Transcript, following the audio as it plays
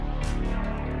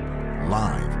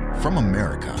Live from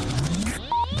America,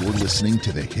 you're listening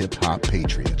to the Hip Hop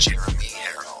Patriot, Jeremy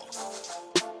Harrell.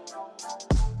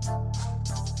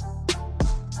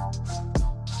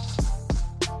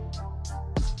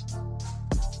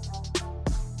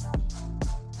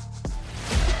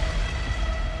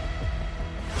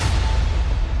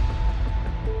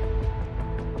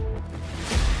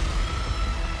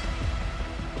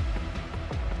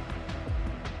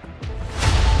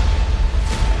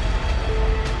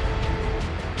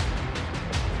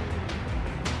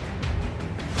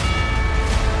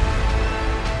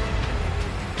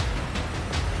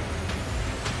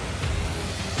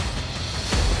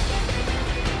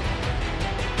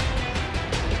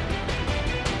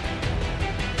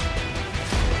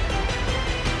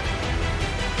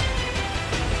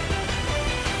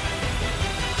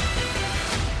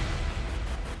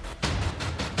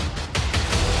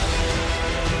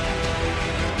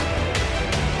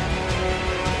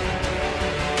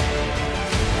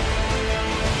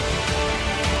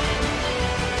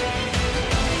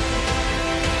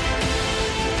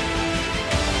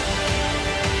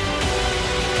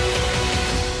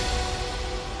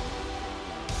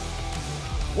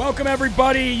 Welcome,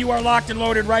 everybody. You are locked and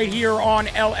loaded right here on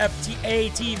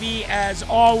LFTA TV, as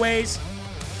always.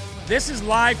 This is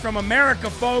live from America,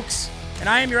 folks, and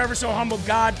I am your ever so humble,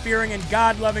 God-fearing, and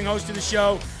God-loving host of the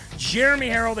show, Jeremy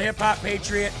Harrell, the Hip Hop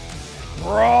Patriot,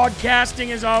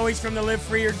 broadcasting, as always, from the Live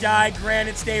Free or Die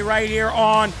Granite State right here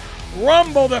on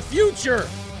Rumble, the future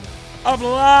of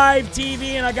live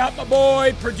TV, and I got my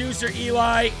boy, producer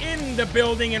Eli, in the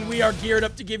building, and we are geared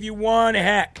up to give you one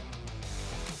heck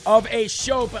of a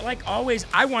show. But like always,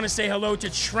 I want to say hello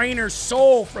to Trainer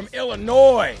Soul from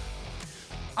Illinois.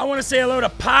 I want to say hello to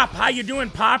Pop. How you doing,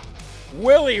 Pop?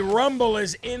 Willie Rumble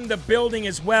is in the building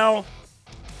as well.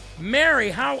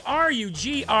 Mary, how are you?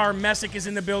 GR Messick is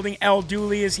in the building. L.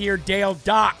 Dooley is here. Dale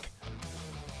Doc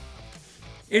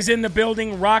is in the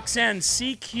building. Roxanne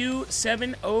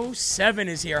CQ707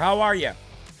 is here. How are you?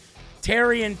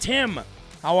 Terry and Tim,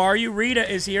 how are you? Rita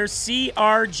is here.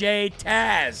 CRJ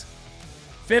Taz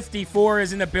 54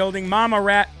 is in the building. Mama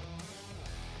Rat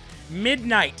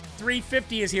Midnight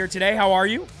 350 is here today. How are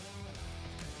you?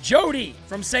 Jody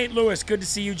from St. Louis. Good to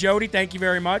see you, Jody. Thank you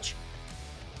very much.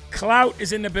 Clout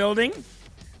is in the building.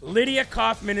 Lydia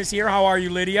Kaufman is here. How are you,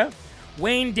 Lydia?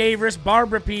 Wayne Davis,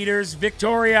 Barbara Peters,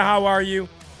 Victoria, how are you?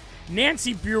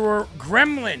 Nancy Brewer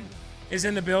Gremlin is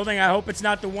in the building. I hope it's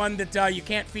not the one that you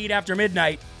can't feed after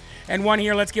midnight. And one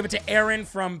here, let's give it to Aaron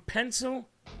from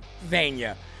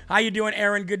Pennsylvania. How you doing,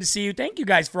 Aaron? Good to see you. Thank you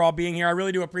guys for all being here. I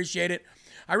really do appreciate it.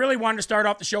 I really wanted to start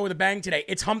off the show with a bang today.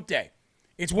 It's hump day.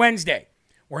 It's Wednesday.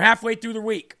 We're halfway through the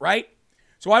week, right?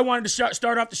 So I wanted to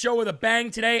start off the show with a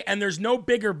bang today, and there's no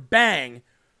bigger bang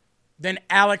than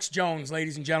Alex Jones,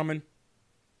 ladies and gentlemen.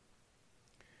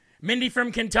 Mindy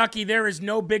from Kentucky, there is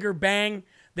no bigger bang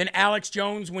than Alex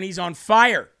Jones when he's on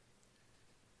fire.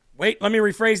 Wait, let me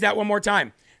rephrase that one more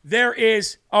time. There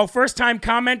is, first time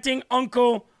commenting,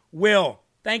 Uncle Will.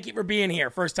 Thank you for being here.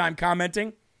 First time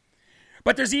commenting.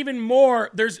 But there's even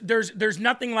more. There's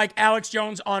nothing like Alex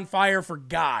Jones on fire for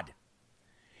God.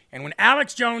 And when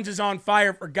Alex Jones is on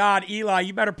fire for God, Eli,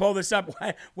 you better pull this up.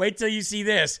 Wait till you see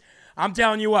this. I'm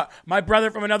telling you what, my brother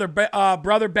from another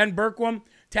brother, Ben Berkwam,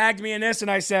 tagged me in this,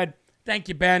 and I said, thank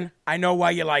you, Ben. I know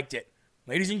why you liked it.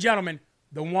 Ladies and gentlemen,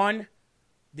 the one,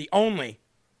 the only,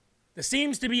 the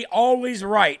seems to be always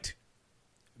right,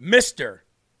 Mr.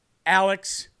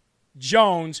 Alex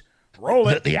Jones. Roll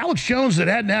it. The Alex Jones that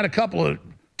hadn't had a couple of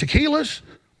tequilas,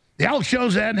 the Alex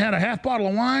Jones that hadn't had a half bottle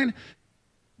of wine,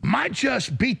 might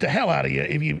just beat the hell out of you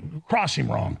if you cross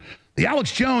him wrong. The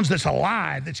Alex Jones that's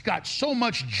alive, that's got so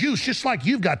much juice, just like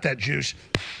you've got that juice,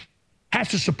 has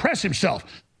to suppress himself.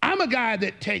 I'm a guy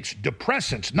that takes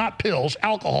depressants, not pills,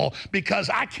 alcohol, because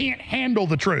I can't handle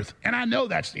the truth. And I know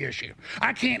that's the issue.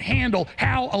 I can't handle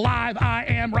how alive I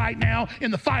am right now in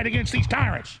the fight against these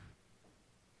tyrants.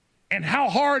 And how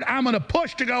hard I'm going to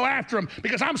push to go after them,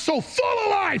 because I'm so full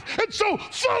of life and so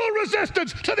full of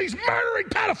resistance to these murdering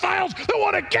pedophiles that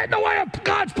want to get in the way of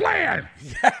God's plan.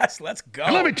 Yes, let's go.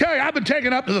 And let me tell you, I've been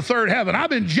taken up to the third heaven. I've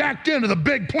been jacked into the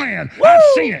big plan. Woo! I've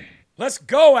seen it. Let's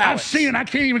go, Alex. I've seen it. I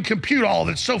can't even compute all of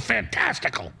it. It's so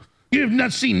fantastical. You've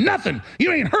not seen nothing.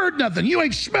 You ain't heard nothing. You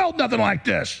ain't smelled nothing like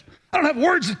this. I don't have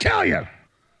words to tell you.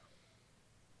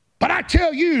 But I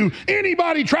tell you,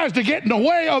 anybody tries to get in the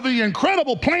way of the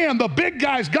incredible plan the big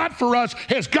guy's got for us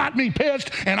has got me pissed,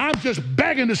 and I'm just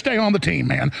begging to stay on the team,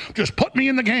 man. Just put me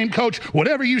in the game, coach.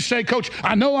 Whatever you say, coach.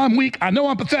 I know I'm weak. I know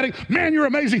I'm pathetic. Man, you're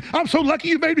amazing. I'm so lucky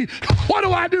you made me. What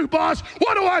do I do, boss?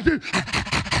 What do I do?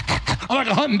 I'm like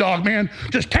a hunting dog, man.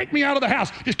 Just take me out of the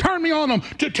house. Just turn me on them.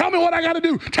 Just tell me what I got to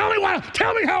do. Tell me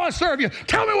how I serve you.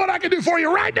 Tell me what I can do for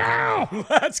you right now.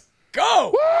 Let's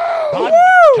go. God,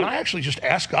 can I actually just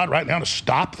ask God right now to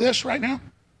stop this right now?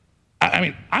 I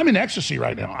mean, I'm in ecstasy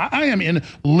right now. I am in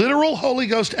literal Holy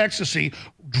Ghost ecstasy,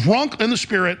 drunk in the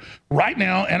Spirit right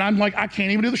now, and I'm like, I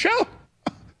can't even do the show.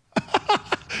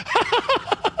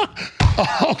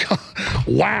 Oh, God.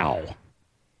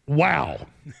 Wow.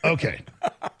 Okay.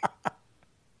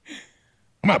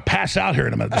 I'm going to pass out here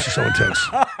in a minute. This is so intense.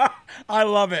 I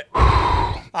love it.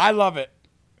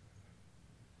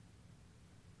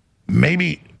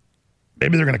 Maybe they're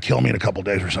going to kill me in a couple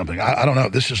days or something. I don't know.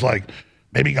 This is like,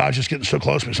 maybe God's just getting so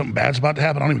close to me. Something bad's about to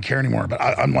happen. I don't even care anymore. But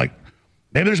I'm like,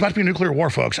 maybe there's about to be a nuclear war,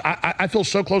 folks. I feel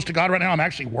so close to God right now. I'm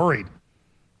actually worried.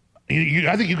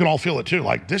 I think you can all feel it too.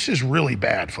 Like, this is really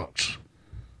bad, folks.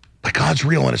 But God's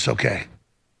real and it's okay.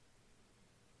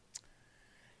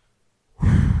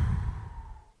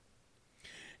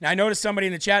 Now, I noticed somebody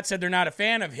in the chat said they're not a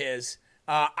fan of his.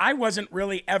 I wasn't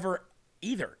really ever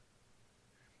either.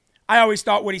 I always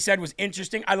thought what he said was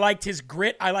interesting. I liked his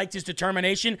grit. I liked his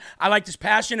determination. I liked his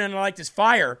passion, and I liked his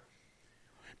fire.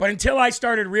 But until I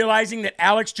started realizing that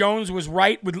Alex Jones was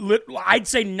right with, I'd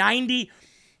say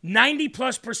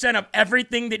 90+% of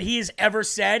everything that he has ever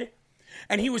said,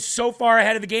 and he was so far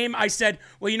ahead of the game, I said,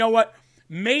 well, you know what?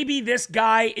 Maybe this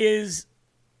guy is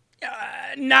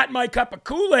not my cup of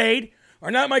Kool-Aid or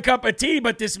not my cup of tea,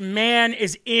 but this man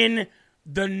is in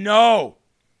the know.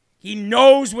 He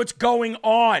knows what's going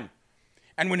on.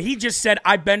 And when he just said,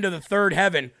 I've been to the third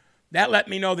heaven, that let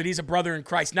me know that he's a brother in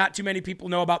Christ. Not too many people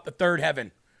know about the third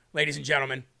heaven, ladies and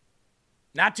gentlemen.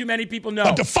 Not too many people know.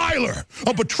 A defiler,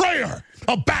 a betrayer,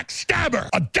 a backstabber,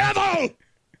 a devil.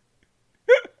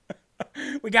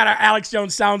 We got our Alex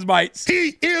Jones sound bites.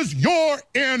 He is your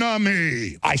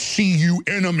enemy. I see you,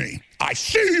 enemy. I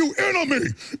see you, enemy.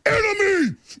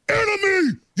 Enemy.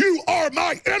 Enemy. You are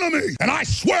my enemy. And I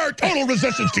swear total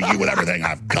resistance to you with everything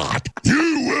I've got.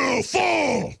 You will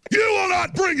fall. You will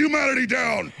not bring humanity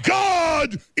down.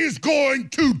 God is going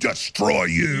to destroy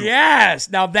you. Yes.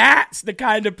 Now that's the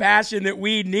kind of passion that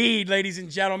we need, ladies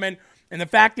and gentlemen. And the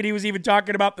fact that he was even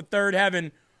talking about the third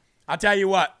heaven, I'll tell you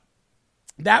what,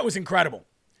 that was incredible.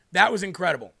 That was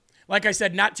incredible. Like I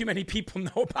said, not too many people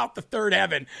know about the third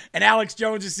heaven. And Alex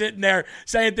Jones is sitting there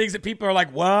saying things that people are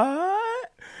like, what?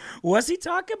 What's he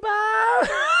talking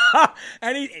about?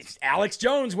 And Alex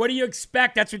Jones, what do you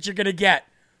expect? That's what you're going to get.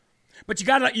 But you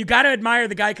gotta admire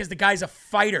the guy because the guy's a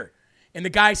fighter. And the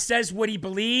guy says what he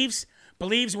believes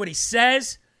what he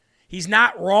says. He's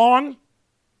not wrong.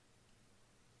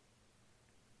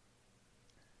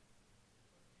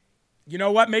 You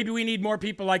know what? Maybe we need more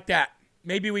people like that.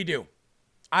 Maybe we do.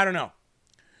 I don't know.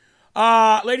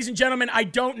 Ladies and gentlemen, I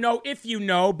don't know if you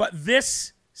know, but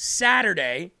this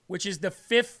Saturday, which is the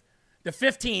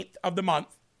 15th of the month,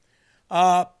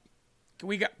 can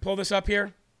we pull this up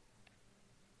here?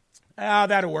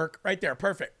 That'll work. Right there.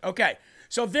 Perfect. Okay.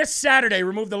 So this Saturday,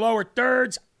 remove the lower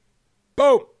thirds.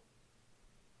 Boom.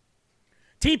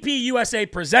 TP USA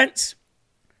presents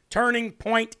Turning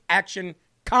Point Action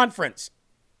Conference.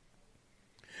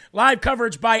 Live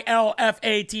coverage by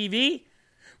LFA TV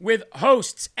with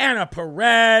hosts Anna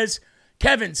Perez,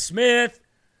 Kevin Smith,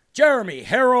 Jeremy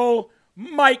Harrell,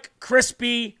 Mike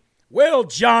Crispy, Will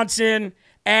Johnson,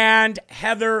 and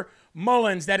Heather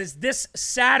Mullins. That is this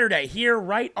Saturday here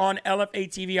right on LFA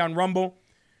TV on Rumble,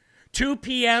 2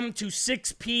 p.m. to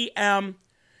 6 p.m.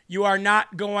 You are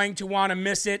not going to want to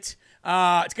miss it.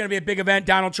 It's going to be a big event.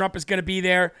 Donald Trump is going to be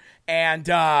there. And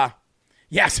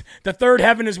yes, the third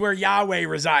heaven is where Yahweh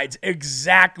resides.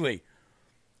 Exactly.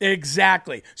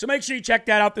 So make sure you check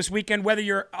that out this weekend, whether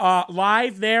you're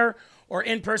live there or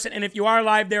in person. And if you are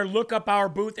live there, look up our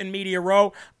booth in Media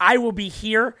Row. I will be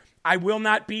here. I will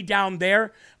not be down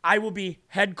there. I will be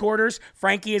headquarters.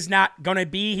 Frankie is not going to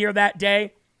be here that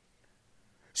day.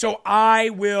 So I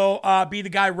will be the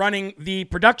guy running the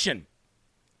production.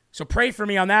 So pray for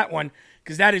me on that one,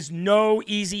 because that is no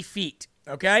easy feat,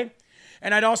 okay?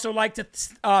 And I'd also like to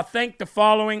thank the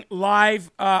following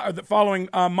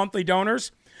monthly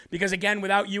donors, because again,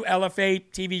 without you, LFA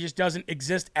TV just doesn't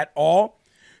exist at all.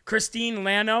 Christine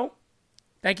Lano,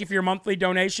 thank you for your monthly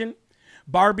donation.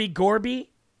 Barbie Gorby,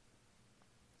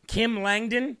 Kim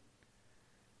Langdon,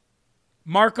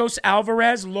 Marcos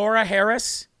Alvarez, Laura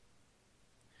Harris.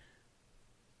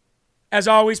 As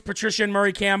always, Patricia and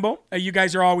Murray Campbell. You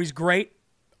guys are always great.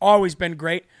 Always been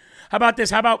great. How about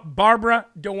this? How about Barbara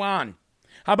Dewan?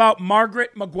 How about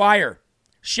Margaret McGuire,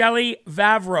 Shelley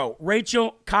Vavro,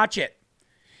 Rachel Kotchett,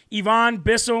 Yvonne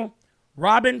Bissell,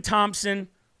 Robin Thompson,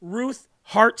 Ruth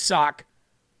Hartsock,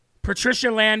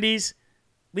 Patricia Landis,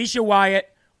 Leisha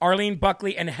Wyatt, Arlene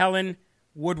Buckley, and Helen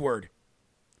Woodward.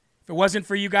 If it wasn't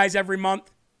for you guys every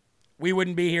month, we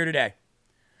wouldn't be here today.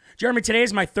 Jeremy, today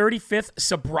is my 35th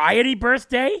sobriety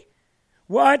birthday.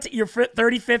 What? Your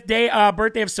 35th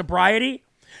birthday of sobriety?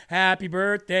 Happy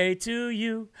birthday to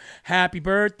you. Happy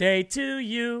birthday to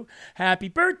you. Happy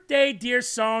birthday, dear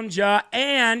Sonja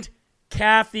and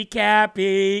Kathy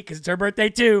Cappy, because it's her birthday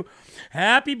too.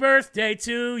 Happy birthday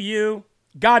to you.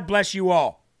 God bless you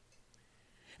all.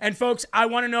 And folks, I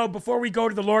want to know, before we go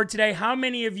to the Lord today, how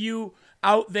many of you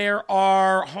out there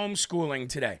are homeschooling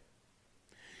today?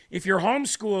 If you're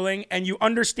homeschooling and you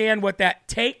understand what that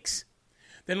takes,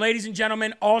 then ladies and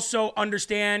gentlemen, also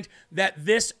understand that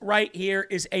this right here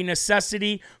is a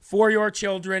necessity for your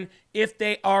children if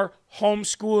they are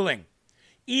homeschooling.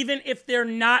 Even if they're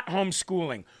not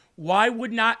homeschooling, why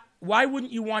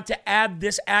wouldn't you want to add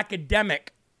this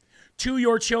academic to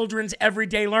your children's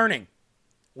everyday learning?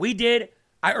 We did.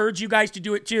 I urge you guys to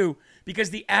do it too, because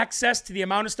the access to the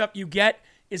amount of stuff you get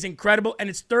is incredible, and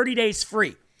it's 30 days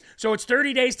free. So it's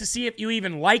 30 days to see if you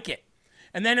even like it.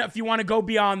 And then if you want to go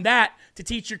beyond that, to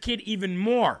teach your kid even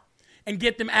more and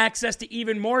get them access to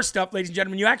even more stuff, ladies and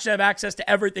gentlemen, you actually have access to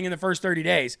everything in the first 30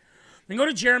 days. Then go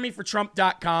to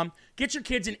jeremyfortrump.com. Get your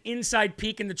kids an inside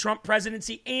peek in the Trump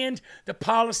presidency and the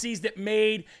policies that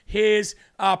made his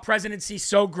presidency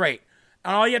so great.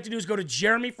 And all you have to do is go to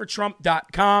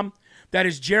jeremyfortrump.com. That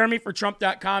is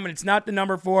jeremyfortrump.com, and it's not the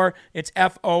number 4, it's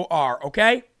FOR,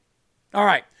 okay? All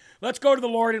right, let's go to the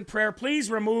Lord in prayer.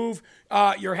 Please remove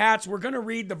your hats. We're going to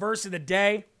read the verse of the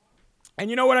day. And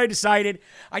you know what I decided?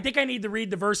 I think I need to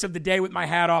read the verse of the day with my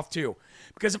hat off too.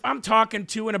 Because if I'm talking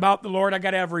to and about the Lord, I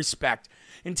got to have respect.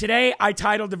 And today I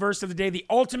titled the verse of the day, The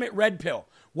Ultimate Red Pill.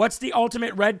 What's the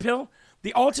ultimate red pill?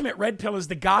 The ultimate red pill is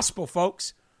the gospel,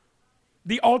 folks.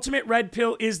 The ultimate red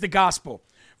pill is the gospel.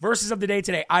 Verses of the day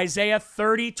today, Isaiah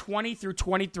 30, 20 through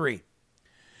 23.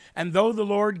 And though the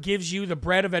Lord gives you the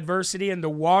bread of adversity and the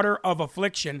water of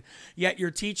affliction, yet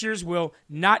your teachers will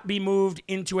not be moved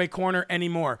into a corner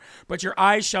anymore. But your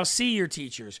eyes shall see your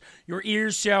teachers. Your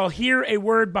ears shall hear a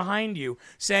word behind you,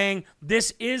 saying,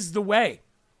 this is the way.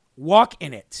 Walk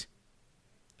in it.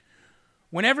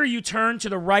 Whenever you turn to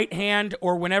the right hand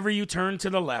or whenever you turn to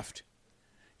the left,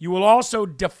 you will also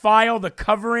defile the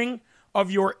covering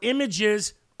of your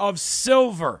images of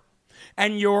silver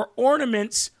and your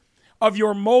ornaments of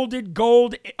your molded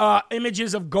gold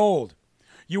images of gold.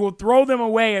 You will throw them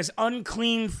away as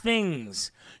unclean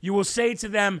things. You will say to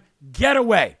them, get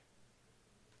away.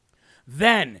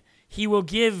 Then he will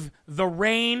give the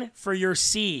rain for your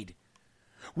seed,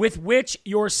 with which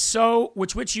you sow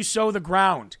the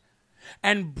ground,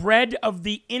 and bread of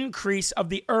the increase of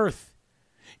the earth.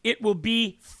 It will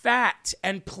be fat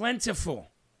and plentiful.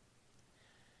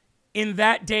 In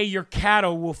that day your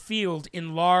cattle will feed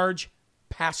in large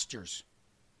pastures.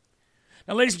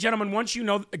 Now, ladies and gentlemen, once you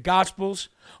know that the Gospels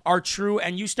are true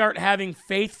and you start having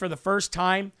faith for the first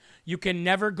time, you can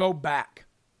never go back.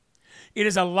 It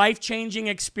is a life-changing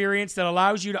experience that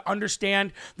allows you to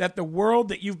understand that the world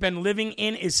that you've been living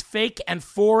in is fake and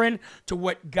foreign to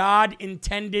what God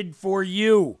intended for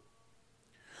you.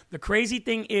 The crazy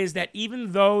thing is that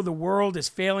even though the world is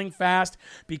failing fast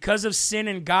because of sin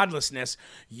and godlessness,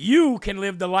 you can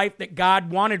live the life that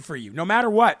God wanted for you, no matter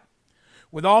what.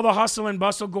 With all the hustle and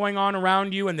bustle going on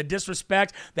around you and the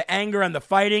disrespect, the anger, and the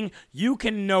fighting, you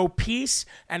can know peace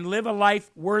and live a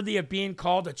life worthy of being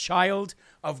called a child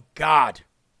of God.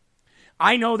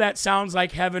 I know that sounds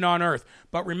like heaven on earth,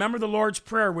 but remember the Lord's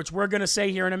Prayer, which we're going to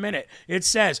say here in a minute. It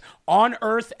says, on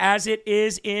earth as it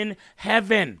is in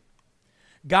heaven.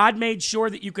 God made sure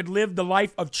that you could live the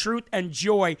life of truth and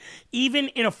joy, even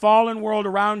in a fallen world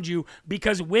around you,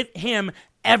 because with him,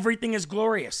 everything is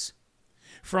glorious.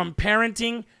 From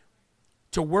parenting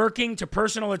to working to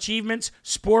personal achievements,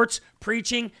 sports,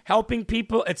 preaching, helping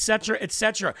people, etc.,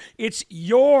 etc. It's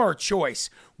your choice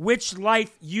which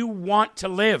life you want to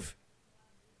live.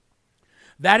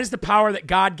 That is the power that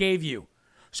God gave you.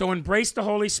 So embrace the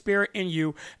Holy Spirit in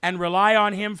you and rely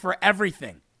on him for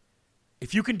everything.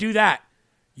 If you can do that,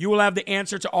 you will have the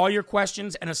answer to all your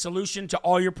questions and a solution to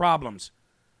all your problems.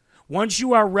 Once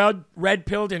you are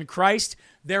red-pilled in Christ,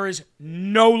 there is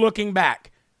no looking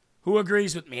back. Who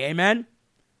agrees with me? Amen?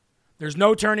 There's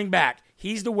no turning back.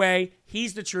 He's the way,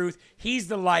 he's the truth, he's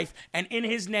the life, and in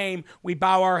his name we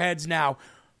bow our heads now.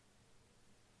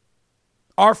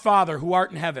 Our Father, who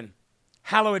art in heaven,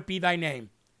 hallowed be thy name.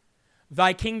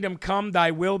 Thy kingdom come,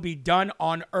 thy will be done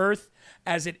on earth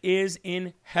as it is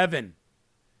in heaven.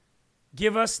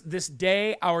 Give us this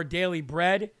day our daily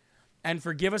bread, and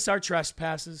forgive us our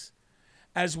trespasses,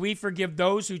 as we forgive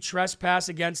those who trespass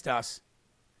against us.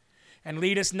 And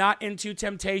lead us not into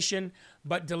temptation,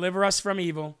 but deliver us from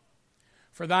evil.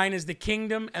 For thine is the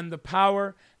kingdom and the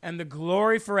power and the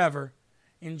glory forever.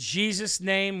 In Jesus'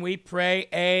 name we pray,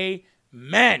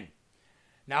 amen.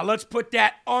 Now let's put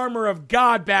that armor of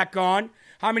God back on.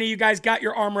 How many of you guys got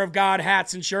your armor of God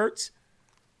hats and shirts?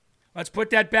 Let's put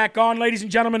that back on, ladies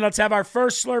and gentlemen. Let's have our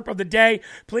first slurp of the day.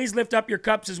 Please lift up your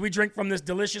cups as we drink from this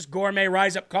delicious gourmet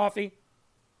Rise Up coffee.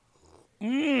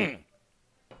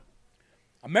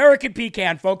 American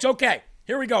pecan, folks. Okay,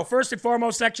 here we go. First and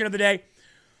foremost section of the day.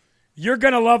 You're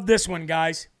going to love this one,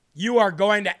 guys. You are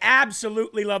going to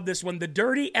absolutely love this one. The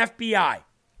dirty FBI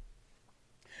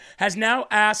has now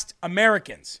asked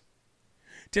Americans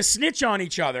to snitch on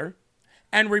each other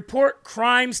and report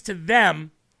crimes to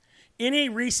them in a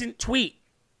recent tweet.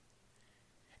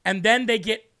 And then they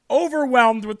get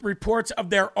overwhelmed with reports of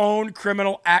their own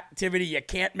criminal activity. You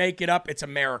can't make it up. It's a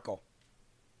miracle.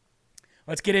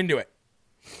 Let's get into it.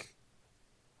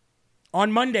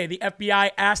 On Monday, the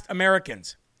FBI asked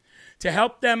Americans to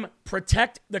help them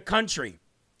protect the country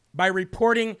by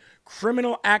reporting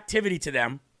criminal activity to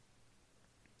them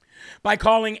by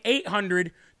calling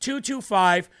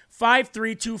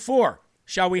 800-225-5324.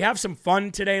 Shall we have some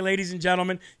fun today, ladies and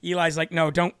gentlemen? Eli's like,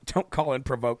 no, don't call and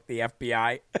provoke the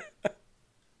FBI.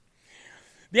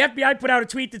 The FBI put out a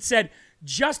tweet that said,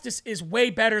 justice is way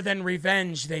better than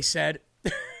revenge, they said.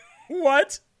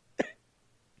 What?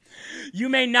 You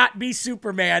may not be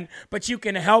Superman, but you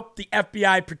can help the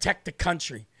FBI protect the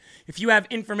country. If you have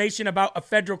information about a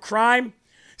federal crime,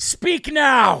 speak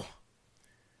now.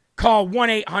 Call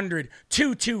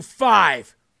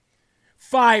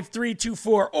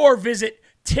 1-800-225-5324 or visit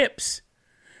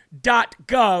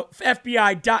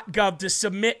tips.fbi.gov to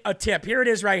submit a tip. Here it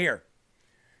is right here.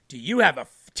 Do you have a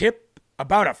tip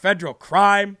about a federal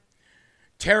crime,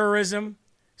 terrorism,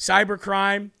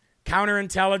 cybercrime,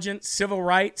 counterintelligence, civil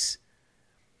rights,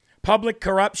 public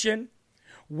corruption,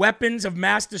 weapons of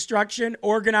mass destruction,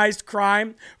 organized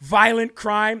crime, violent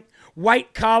crime,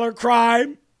 white-collar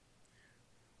crime?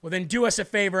 Well, then do us a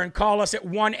favor and call us at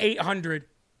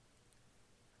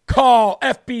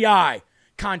 1-800-CALL-FBI.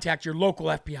 Contact your local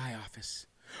FBI office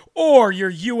or your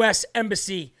U.S.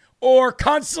 Embassy or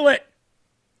consulate.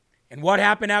 And what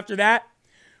happened after that?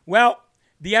 Well,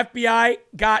 the FBI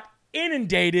got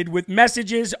inundated with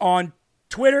messages on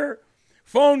Twitter,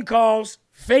 phone calls,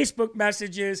 Facebook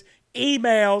messages,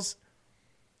 emails,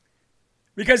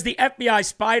 because the FBI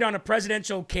spied on a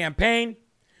presidential campaign,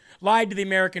 lied to the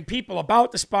American people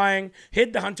about the spying,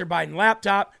 hid the Hunter Biden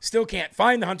laptop, still can't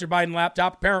find the Hunter Biden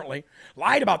laptop apparently,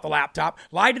 lied about the laptop,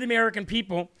 lied to the American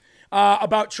people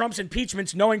about Trump's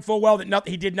impeachments, knowing full well that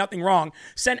he did nothing wrong,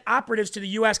 sent operatives to the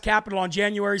U.S. Capitol on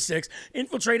January 6th,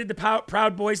 infiltrated the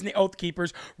Proud Boys and the Oath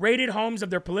Keepers, raided homes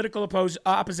of their political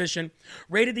opposition,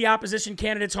 raided the opposition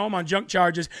candidate's home on junk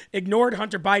charges, ignored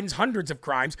Hunter Biden's hundreds of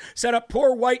crimes, set up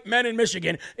poor white men in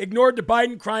Michigan, ignored the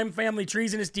Biden crime family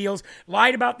treasonous deals,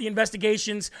 lied about the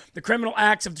investigations, the criminal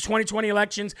acts of the 2020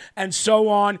 elections, and so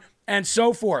on and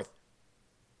so forth.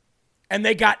 And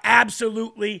they got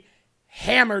absolutely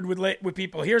hammered with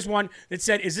people. Here's one that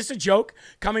said, is this a joke?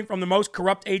 Coming from the most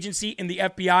corrupt agency in the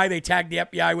FBI. They tagged the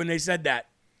FBI when they said that.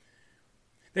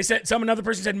 They said, another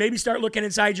person said, maybe start looking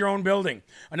inside your own building.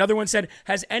 Another one said,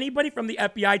 has anybody from the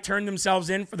FBI turned themselves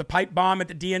in for the pipe bomb at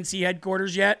the DNC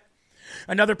headquarters yet?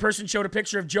 Another person showed a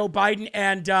picture of Joe Biden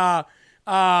and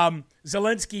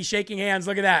Zelensky shaking hands.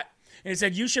 Look at that. And it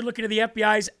said, you should look into the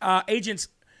FBI's agents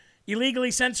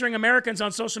illegally censoring Americans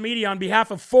on social media on behalf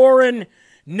of foreign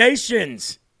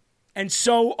nations, and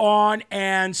so on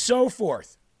and so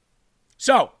forth.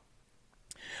 So,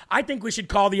 I think we should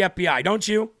call the FBI, don't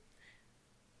you?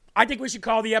 I think we should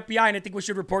call the FBI, and I think we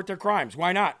should report their crimes.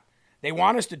 Why not? They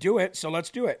want us to do it, so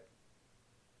let's do it.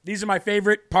 These are my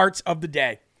favorite parts of the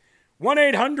day.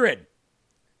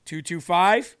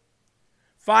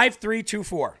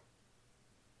 1-800-225-5324.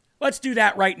 Let's do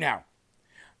that right now.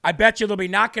 I bet you they'll be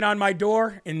knocking on my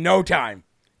door in no time.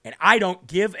 And I don't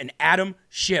give an atom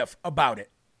shift about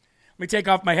it. Let me take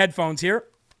off my headphones here.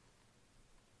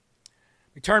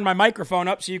 Let me turn my microphone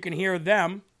up so you can hear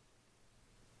them.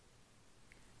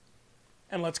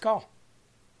 And let's call.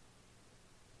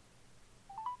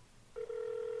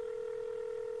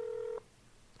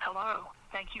 Hello.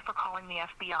 Thank you for calling the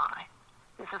FBI.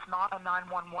 This is not a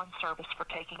 911 service for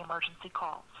taking emergency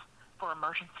calls. For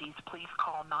emergencies, please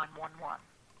call 911.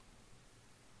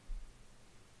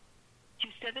 Si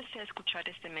usted desea escuchar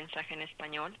este mensaje en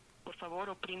español, por favor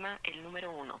oprima el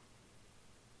número 1.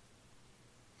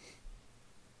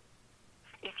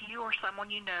 If you or someone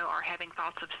you know are having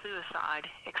thoughts of suicide,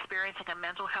 experiencing a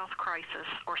mental health crisis,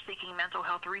 or seeking mental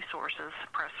health resources,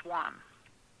 press 1.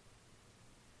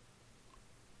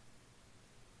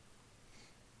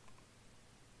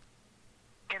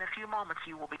 In a few moments,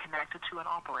 you will be connected to an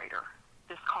operator.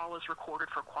 This call is recorded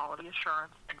for quality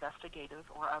assurance, investigative,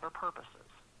 or other purposes.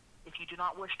 If you do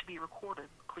not wish to be recorded,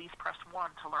 please press 1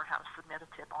 to learn how to submit a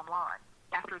tip online.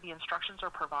 After the instructions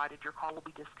are provided, your call will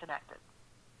be disconnected.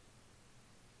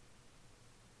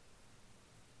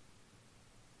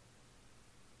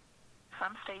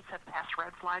 Some states have passed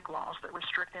red flag laws that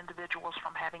restrict individuals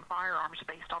from having firearms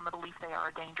based on the belief they are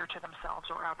a danger to themselves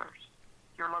or others.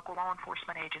 Your local law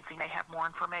enforcement agency may have more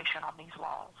information on these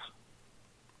laws.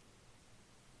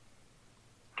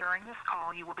 During this call,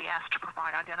 you will be asked to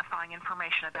provide identifying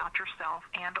information about yourself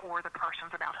and or the persons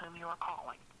about whom you are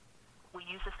calling. We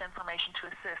use this information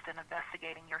to assist in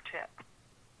investigating your tip.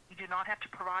 You do not have to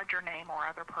provide your name or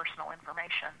other personal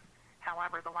information.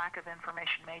 However, the lack of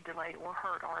information may delay or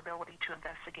hurt our ability to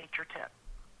investigate your tip.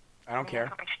 I don't care.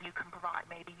 The information you can provide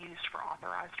may be used for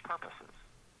authorized purposes.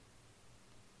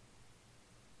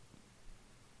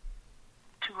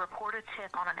 To report a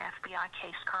tip on an FBI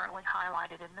case currently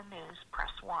highlighted in the news,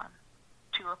 press 1.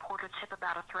 To report a tip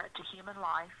about a threat to human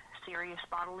life, serious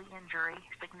bodily injury,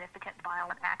 significant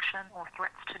violent action, or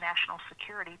threats to national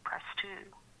security, press 2.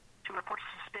 To report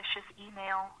suspicious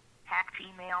email, hacked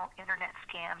email, internet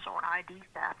scams, or ID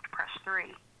theft, press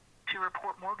 3. To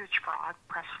report mortgage fraud,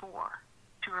 press 4.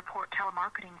 To report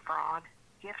telemarketing fraud,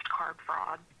 gift card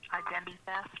fraud, identity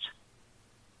theft,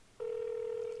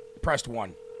 Pressed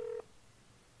 1.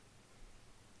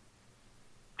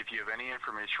 If you have any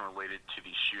information related to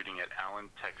the shooting at Allen,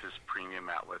 Texas Premium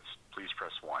Outlets, please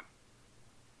press 1.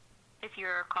 If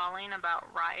you're calling about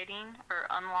rioting or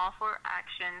unlawful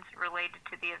actions related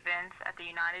to the events at the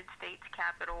United States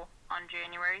Capitol on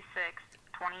January 6,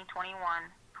 2021,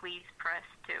 please press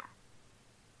 2.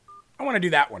 I want to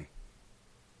do that one.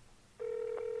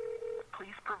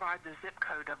 please provide the zip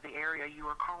code of the area you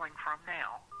are calling from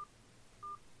now.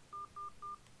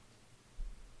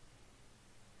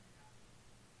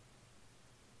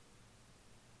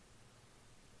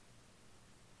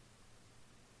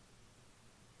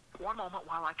 One moment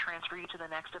while I transfer you to the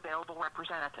next available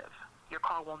representative. Your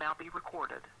call will now be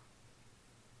recorded.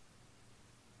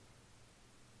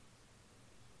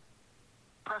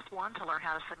 Press 1 to learn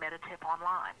how to submit a tip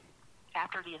online.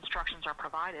 After the instructions are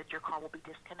provided, your call will be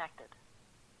disconnected.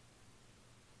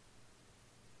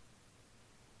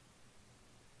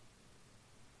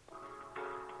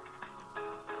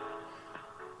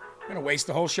 I'm going to waste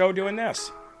the whole show doing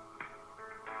this.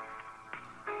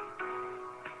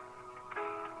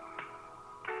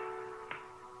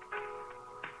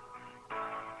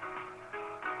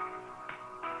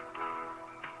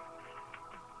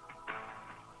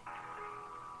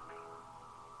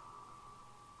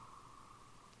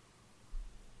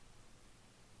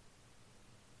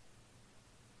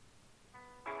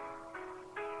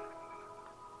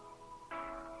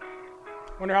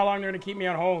 Wonder how long they're going to keep me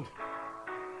on hold.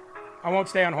 I won't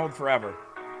stay on hold forever.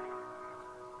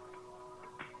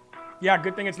 Yeah,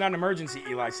 good thing it's not an emergency,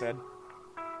 Eli said.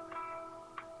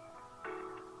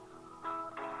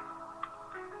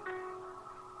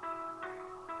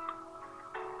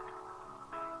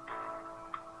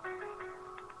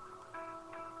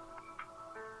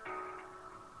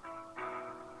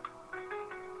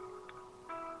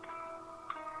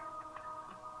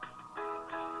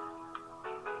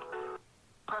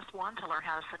 Press 1 to learn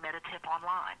how to submit a tip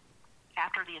online.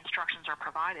 After the instructions are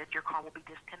provided, your call will be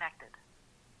disconnected.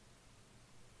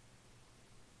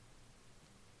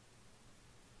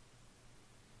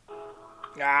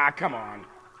 Ah, come on.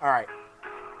 All right.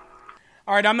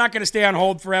 All right, I'm not going to stay on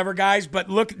hold forever, guys, but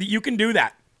look, you can do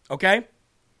that, okay?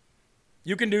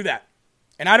 You can do that.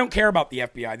 And I don't care about the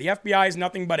FBI. The FBI is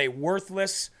nothing but a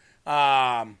worthless,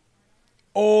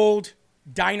 old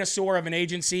dinosaur of an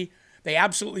agency. They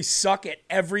absolutely suck at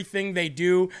everything they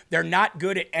do. They're not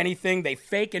good at anything. They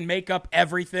fake and make up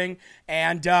everything.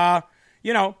 And, I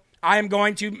am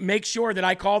going to make sure that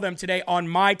I call them today on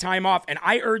my time off. And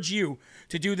I urge you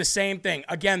to do the same thing.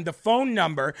 Again, the phone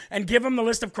number, and give them the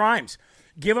list of crimes.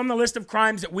 Give them the list of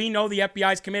crimes that we know the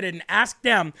FBI's committed and ask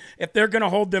them if they're going to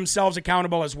hold themselves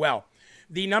accountable as well.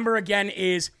 The number again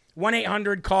is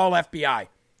 1-800-CALL-FBI.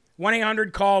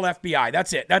 1-800-CALL-FBI.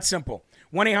 That's it. That's simple.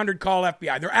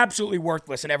 1-800-CALL-FBI. They're absolutely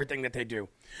worthless in everything that they do.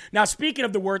 Now, speaking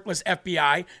of the worthless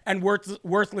FBI and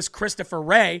worthless Christopher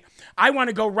Wray, I want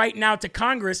to go right now to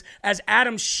Congress as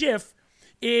Adam Schiff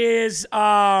is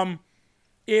talking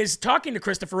to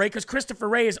Christopher Wray because Christopher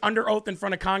Wray is under oath in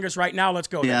front of Congress right now. Let's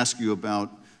go. Let me ask you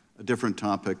about a different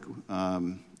topic,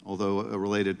 although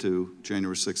related to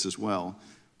January 6th as well.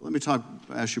 But let me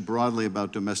ask you broadly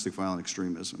about domestic violent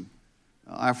extremism.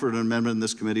 I offered an amendment in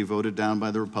this committee voted down by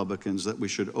the Republicans that we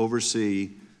should oversee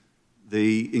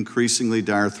the increasingly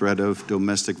dire threat of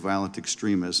domestic violent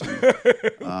extremism.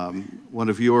 One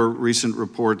of your recent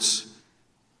reports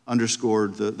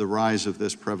underscored the rise of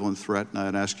this prevalent threat, and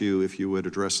I'd ask you if you would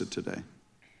address it today.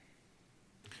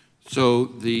 So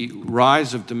the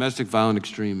rise of domestic violent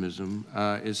extremism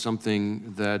is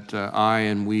something that I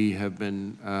and we have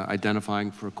been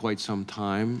identifying for quite some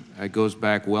time. It goes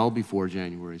back well before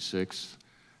January 6th.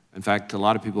 In fact, a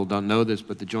lot of people don't know this,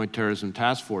 but the Joint Terrorism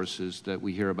Task Forces that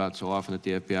we hear about so often at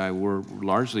the FBI were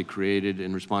largely created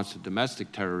in response to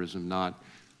domestic terrorism, not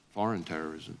foreign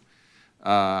terrorism.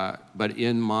 But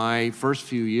in my first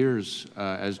few years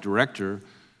as director,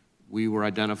 we were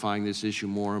identifying this issue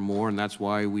more and more, and that's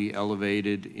why we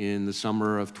elevated in the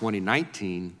summer of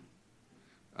 2019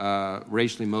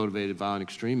 racially motivated violent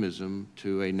extremism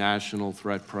to a national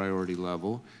threat priority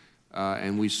level.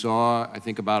 And we saw, I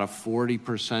think, about a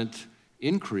 40%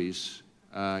 increase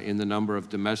in the number of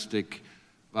domestic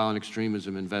violent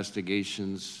extremism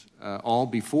investigations, all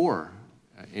before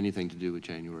anything to do with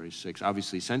January 6th.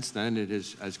 Obviously, since then, it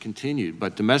has continued.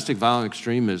 But domestic violent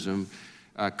extremism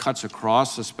cuts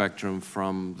across the spectrum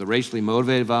from the racially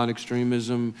motivated violent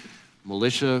extremism,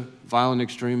 militia violent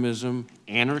extremism,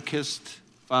 anarchist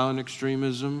violent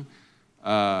extremism,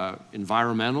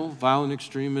 environmental violent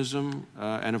extremism,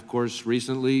 and of course,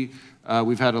 recently,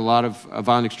 we've had a lot of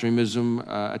violent extremism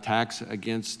attacks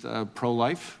against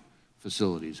pro-life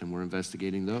facilities, and we're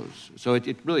investigating those. So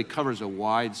it really covers a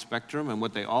wide spectrum, and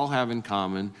what they all have in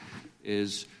common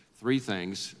is three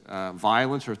things: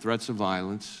 violence or threats of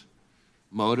violence,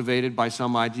 motivated by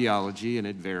some ideology, and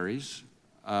it varies,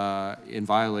 in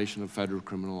violation of federal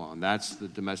criminal law. And that's the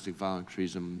domestic violent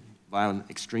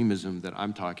extremism that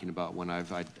I'm talking about when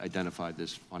I've identified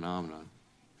this phenomenon.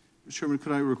 Mr. Chairman,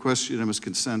 could I request unanimous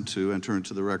consent to enter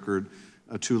into the record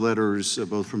two letters,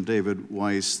 both from David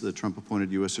Weiss, the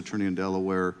Trump-appointed U.S. Attorney in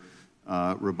Delaware,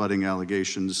 rebutting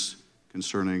allegations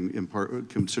concerning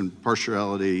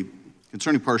partiality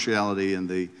in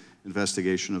the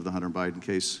investigation of the Hunter Biden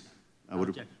case?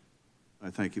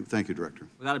 Thank you, Director.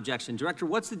 Without objection. Director,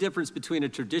 what's the difference between a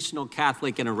traditional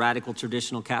Catholic and a radical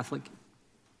traditional Catholic?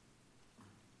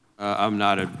 I'm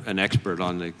not an expert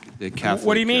on the Catholic.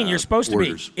 What do you mean? You're supposed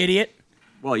orders. to be, idiot.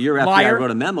 Well, your Liar. FBI wrote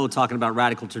a memo talking about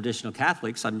radical traditional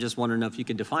Catholics. I'm just wondering if you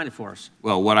could define it for us.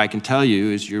 Well, what I can tell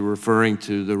you is you're referring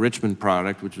to the Richmond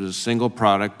product, which was a single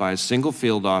product by a single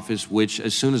field office, which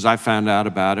as soon as I found out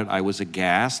about it, I was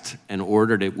aghast and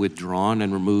ordered it withdrawn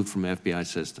and removed from FBI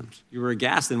systems. You were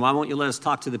aghast, then why won't you let us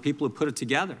talk to the people who put it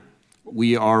together?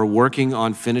 We are working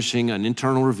on finishing an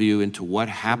internal review into what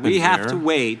happened there. We have to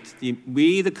wait.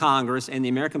 We, the Congress, and the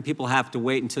American people have to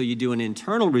wait until you do an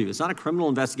internal review. It's not a criminal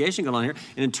investigation going on here.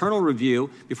 An internal review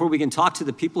before we can talk to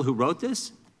the people who wrote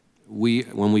this?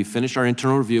 When we finish our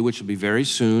internal review, which will be very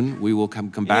soon, we will come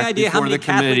back before the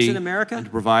committee in America?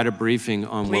 and provide a briefing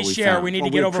on what we Please share. found. We need to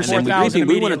get over 4,000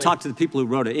 We want to talk to the people who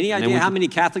wrote it. Any idea how many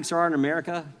Catholics there are in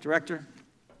America, Director?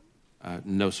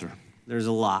 No, sir. There's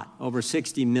a lot, over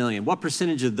 60 million. What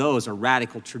percentage of those are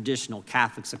radical traditional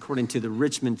Catholics, according to the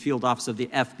Richmond Field Office of the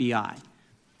FBI?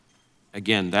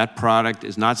 Again, that product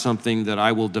is not something that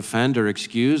I will defend or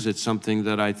excuse. It's something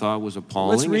that I thought was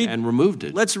appalling and removed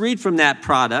it. Let's read from that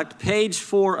product, page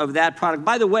 4 of that product.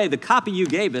 By the way, the copy you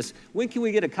gave us, when can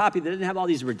we get a copy that didn't have all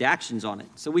these redactions on it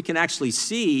so we can actually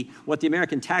see what the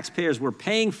American taxpayers were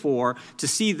paying for to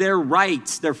see their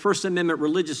rights, their First Amendment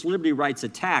religious liberty rights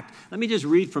attacked? Let me just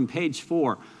read from page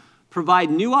 4.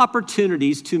 Provide new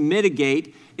opportunities to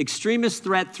mitigate extremist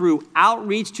threat through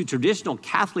outreach to traditional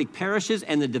Catholic parishes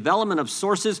and the development of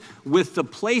sources with the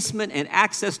placement and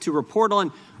access to report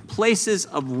on places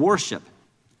of worship.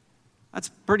 That's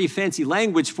pretty fancy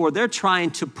language for they're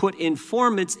trying to put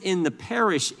informants in the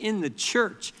parish, in the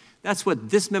church. That's what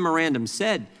this memorandum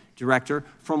said, Director,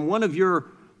 from one of your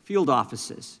field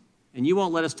offices. And you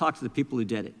won't let us talk to the people who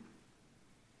did it.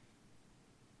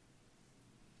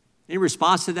 Any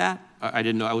response to that? I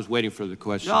didn't know. I was waiting for the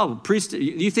question. No,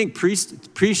 you think priests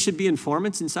should be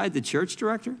informants inside the church,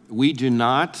 Director? We do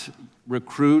not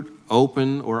recruit,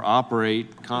 open, or operate.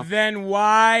 Then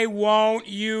why won't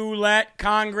you let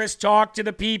Congress talk to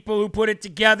the people who put it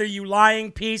together, you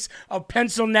lying piece of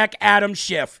pencil neck Adam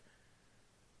Schiff?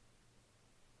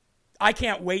 I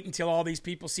can't wait until all these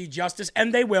people see justice,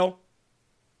 and they will.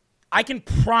 I can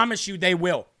promise you they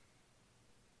will.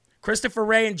 Christopher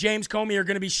Wray and James Comey are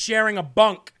going to be sharing a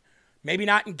bunk. Maybe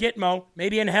not in Gitmo,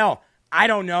 maybe in hell. I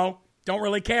don't know. Don't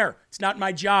really care. It's not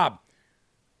my job.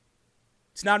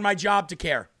 It's not my job to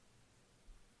care.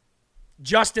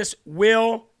 Justice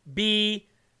will be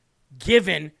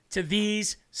given to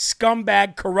these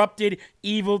scumbag, corrupted,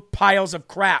 evil piles of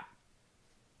crap.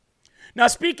 Now,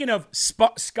 speaking of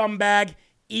scumbag,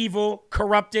 evil,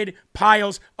 corrupted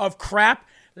piles of crap,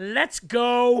 let's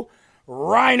go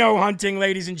rhino hunting,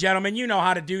 ladies and gentlemen. You know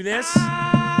how to do this.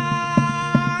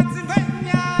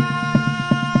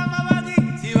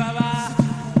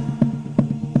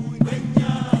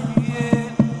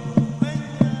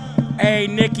 Hey,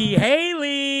 Nikki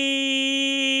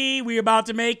Haley, we're about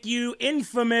to make you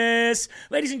infamous.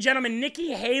 Ladies and gentlemen,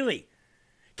 Nikki Haley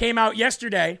came out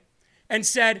yesterday and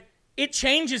said, it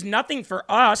changes nothing for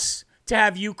us to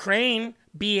have Ukraine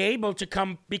be able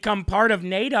to become part of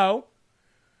NATO.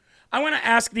 I want to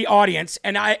ask the audience,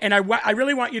 and I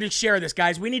really want you to share this,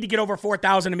 guys. We need to get over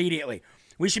 4,000 immediately.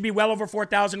 We should be well over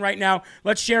 4,000 right now.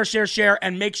 Let's share,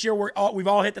 and make sure we've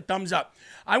all hit the thumbs up.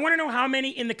 I want to know how many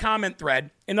in the comment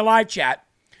thread, in the live chat,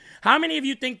 how many of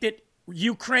you think that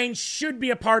Ukraine should be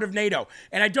a part of NATO?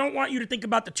 And I don't want you to think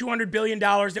about the $200 billion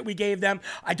that we gave them.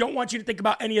 I don't want you to think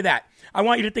about any of that. I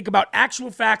want you to think about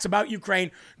actual facts about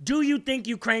Ukraine. Do you think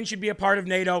Ukraine should be a part of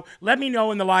NATO? Let me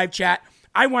know in the live chat.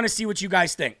 I want to see what you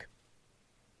guys think.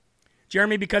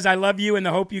 Jeremy, because I love you and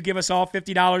the hope you give us all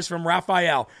 $50 from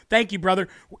Raphael. Thank you, brother.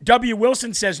 W.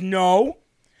 Wilson says no.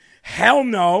 Hell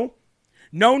no.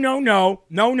 No, no, no.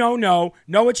 No, no, no.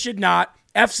 No, it should not.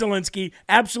 F. Zelensky,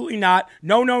 absolutely not.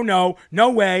 No, no, no. No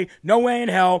way. No way in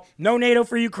hell. No NATO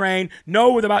for Ukraine.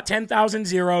 No with about 10,000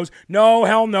 zeros. No,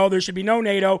 hell no. There should be no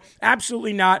NATO.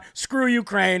 Absolutely not. Screw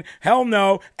Ukraine. Hell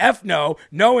no. F no.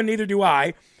 No, and neither do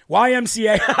I.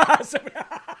 YMCA.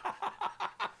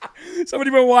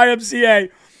 Somebody put YMCA.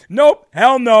 Nope.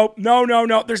 Hell no. No, no,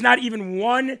 no. There's not even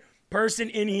one person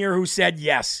in here who said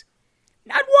yes.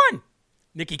 Not one.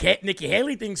 Nikki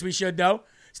Haley thinks we should, though.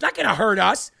 It's not going to hurt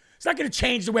us. It's not going to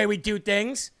change the way we do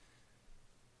things.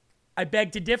 I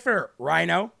beg to differ,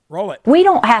 Rhino. Roll it. We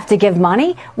don't have to give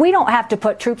money. We don't have to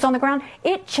put troops on the ground.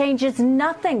 It changes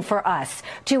nothing for us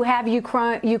to have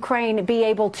Ukraine be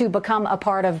able to become a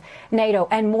part of NATO.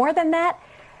 And more than that,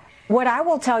 what I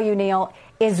will tell you, Neil,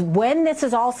 is when this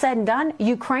is all said and done,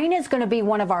 Ukraine is going to be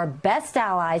one of our best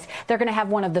allies. They're going to have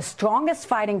one of the strongest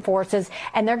fighting forces,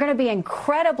 and they're going to be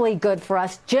incredibly good for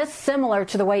us, just similar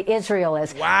to the way Israel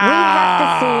is. Wow. We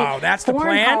have to see that's foreign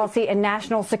the plan? Policy and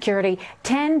national security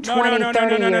 10, 20,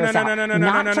 30 years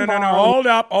out. Hold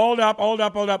up.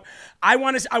 I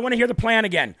want to hear the plan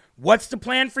again. What's the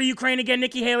plan for Ukraine again,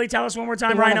 Nikki Haley? Tell us one more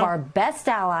time, Rhino. One of our best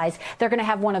allies. They're going to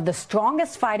have one of the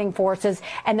strongest fighting forces,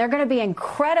 and they're going to be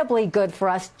incredibly good for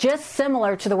us, just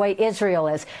similar to the way Israel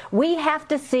is. We have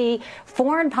to see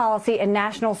foreign policy and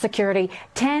national security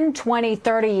 10, 20,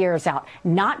 30 years out.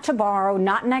 Not tomorrow,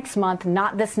 not next month,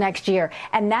 not this next year.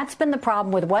 And that's been the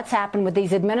problem with what's happened with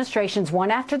these administrations, one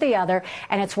after the other.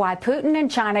 And it's why Putin and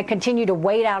China continue to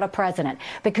wait out a president,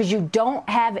 because you don't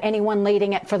have anyone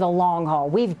leading it for the long haul.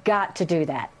 We've got to do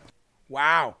that.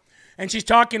 Wow. And she's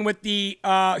talking with the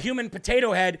human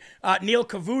potato head, Neil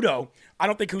Cavuto. I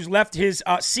don't think who's left his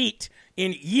seat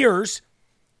in years.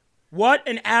 What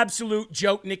an absolute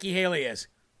joke Nikki Haley is.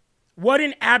 What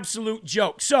an absolute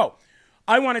joke. So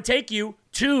I want to take you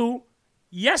to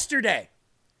yesterday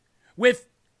with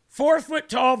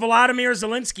 4-foot-tall Volodymyr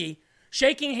Zelensky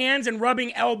shaking hands and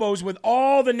rubbing elbows with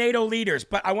all the NATO leaders.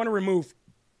 But I want to remove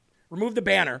the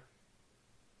banner.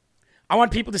 I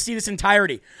want people to see this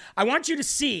entirety. I want you to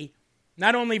see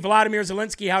not only Volodymyr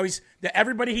Zelensky, how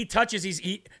everybody he touches,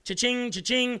 he cha-ching,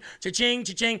 cha-ching, cha-ching,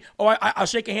 cha-ching. Oh, I'll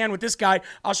shake a hand with this guy.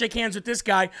 I'll shake hands with this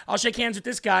guy. I'll shake hands with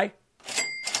this guy.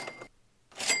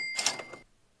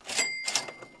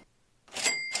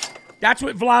 That's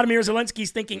what Volodymyr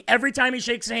Zelensky's thinking every time he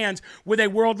shakes hands with a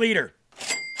world leader.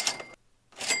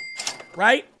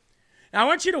 Right? Now I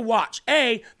want you to watch.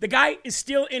 The guy is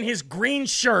still in his green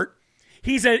shirt.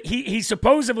 He's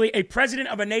supposedly a president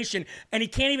of a nation, and he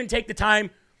can't even take the time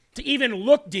to even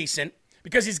look decent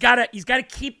because he's got to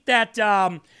keep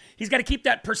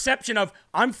that perception of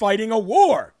I'm fighting a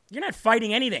war. You're not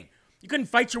fighting anything. You couldn't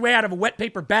fight your way out of a wet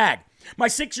paper bag. My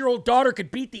 6-year-old daughter could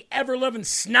beat the ever-loving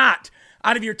snot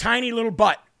out of your tiny little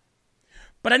butt.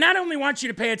 But I not only want you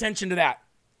to pay attention to that,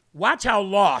 watch how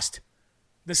lost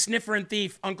the sniffer and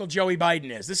thief Uncle Joey Biden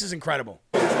is. This is incredible.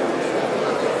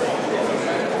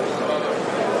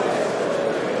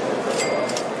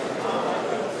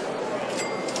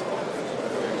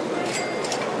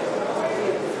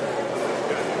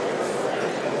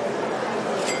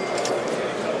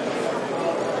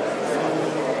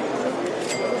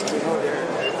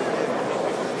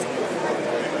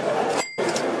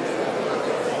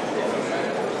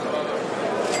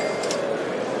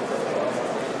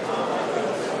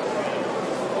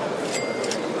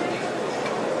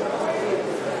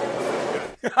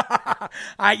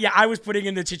 I was putting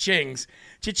in the cha-chings.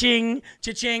 Cha-ching,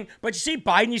 cha-ching. But you see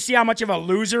Biden, you see how much of a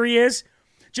loser he is?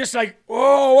 Just like,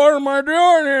 oh, what am I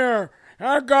doing here?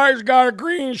 That guy's got a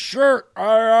green shirt.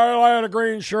 I had a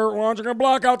green shirt once. I'm going to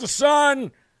block out the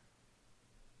sun.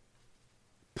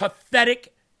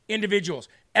 Pathetic individuals.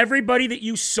 Everybody that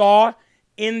you saw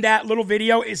in that little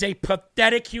video is a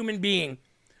pathetic human being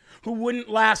who wouldn't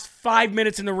last 5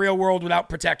 minutes in the real world without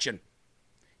protection.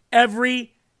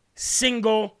 Every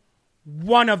single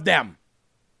one of them.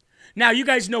 Now, you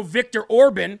guys know Viktor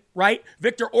Orban, right?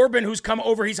 Viktor Orban, who's come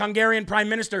over, he's Hungarian prime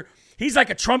minister. He's like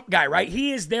a Trump guy, right?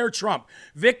 He is their Trump.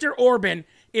 Viktor Orban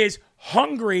is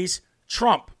Hungary's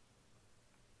Trump.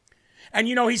 And,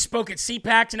 you know, he spoke at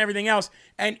CPACs and everything else.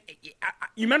 And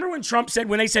you remember when Trump said,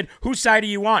 when they said, whose side are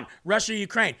you on? Russia or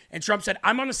Ukraine? And Trump said,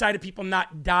 I'm on the side of people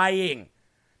not dying.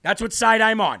 That's what side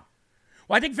I'm on.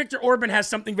 Well, I think Viktor Orban has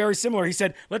something very similar. He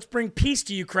said, let's bring peace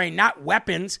to Ukraine, not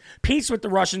weapons. Peace with the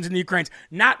Russians and the Ukrainians,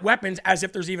 not weapons, as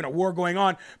if there's even a war going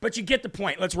on. But you get the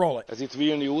point. Let's roll it. Ez itt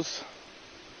Vilnius,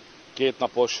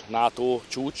 kétnapos NATO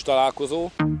csúcs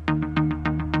találkozó.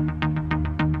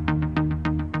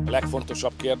 A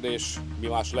legfontosabb kérdés, mi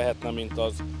más lehetne, mint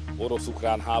az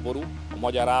orosz-ukrán háború. A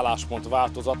magyar álláspont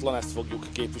változatlan, ezt fogjuk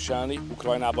képviselni.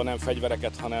 Ukrajnában nem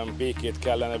fegyvereket, hanem békét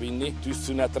kellene vinni.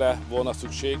 Tűzszünetre volna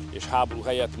szükség, és háború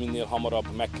helyett minél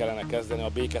hamarabb meg kellene kezdeni a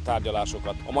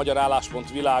béketárgyalásokat. A magyar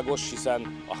álláspont világos,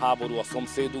 hiszen a háború a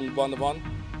szomszédunkban van,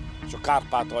 és a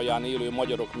Kárpátalján élő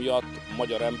magyarok miatt a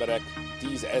magyar emberek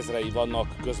 10 000-ei vannak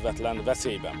közvetlen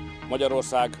veszélyben.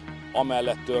 Magyarország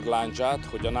amellett tör láncsát,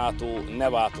 hogy a NATO ne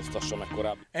változtassa meg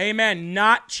korábban. Amen.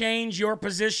 Not change your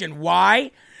position.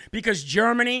 Why? Because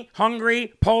Germany,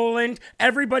 Hungary, Poland,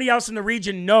 everybody else in the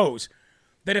region knows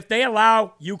that if they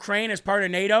allow Ukraine as part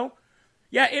of NATO,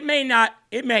 yeah, it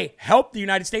may help the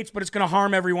United States, but it's going to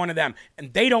harm every one of them.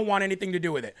 And they don't want anything to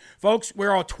do with it. Folks,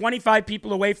 we're all 25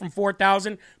 people away from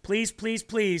 4,000. Please, please,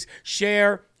 please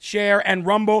share, and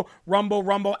rumble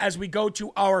as we go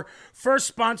to our first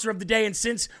sponsor of the day. And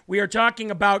since we are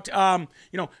talking about,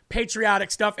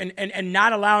 patriotic stuff and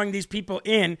not allowing these people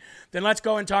in, then let's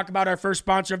go and talk about our first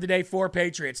sponsor of the day for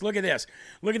Patriots. Look at this.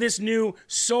 Look at this new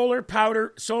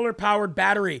solar-powered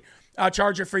battery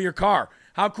charger for your car.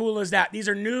 How cool is that? These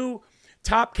are new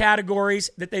top categories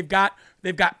that they've got.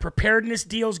 They've got preparedness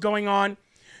deals going on.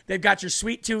 They've got your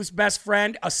Sweet Tooth's best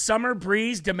friend, a summer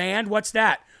breeze demand. What's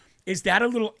that? Is that a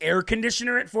little air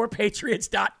conditioner at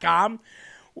 4patriots.com?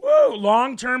 Woo!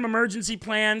 Long-term emergency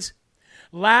plans,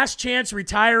 last chance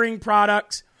retiring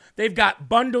products. They've got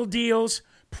bundle deals.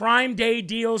 Prime Day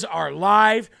deals are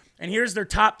live. And here's their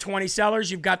top 20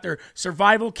 sellers. You've got their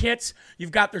survival kits.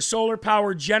 You've got their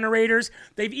solar-powered generators.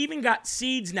 They've even got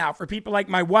seeds now for people like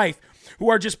my wife who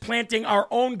are just planting our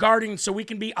own garden so we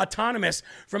can be autonomous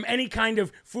from any kind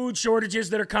of food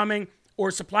shortages that are coming or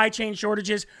supply chain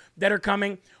shortages that are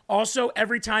coming. Also,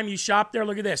 every time you shop there,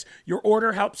 look at this. Your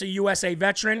order helps a USA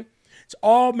veteran. It's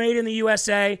all made in the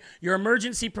USA. Your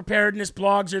emergency preparedness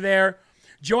blogs are there.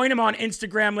 Join them on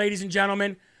Instagram, ladies and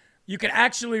gentlemen. You can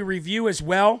actually review as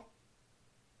well.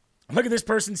 Look at this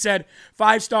person said,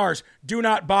 5 stars, do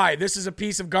not buy. This is a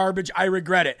piece of garbage. I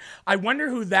regret it. I wonder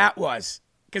who that was,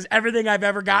 because everything I've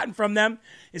ever gotten from them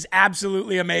is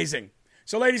absolutely amazing.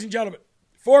 So, ladies and gentlemen,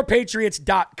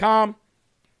 4patriots.com,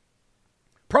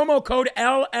 promo code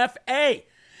LFA.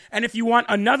 And if you want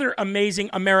another amazing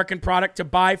American product to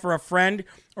buy for a friend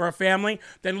or a family,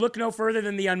 then look no further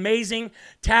than the amazing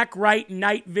Tac Right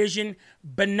Night Vision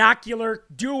Binocular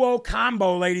Duo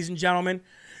Combo, ladies and gentlemen.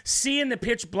 See in the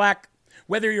pitch black,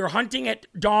 whether you're hunting at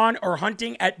dawn or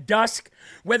hunting at dusk,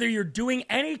 whether you're doing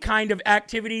any kind of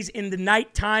activities in the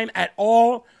nighttime at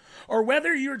all, or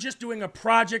whether you're just doing a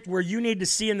project where you need to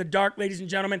see in the dark, ladies and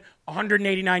gentlemen,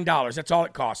 $189. That's all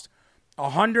it costs.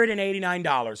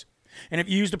 $189. And if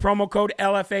you use the promo code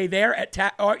LFA there at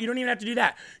or you don't even have to do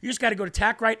that. You just got to go to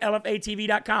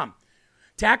TacRightLFATV.com.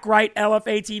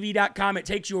 TacRightLFATV.com. It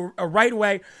takes you right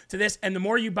away to this, and the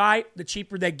more you buy, the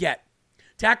cheaper they get.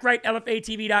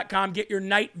 TacRightLFATV.com. Get your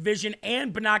night vision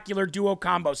and binocular duo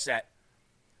combo set.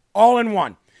 All in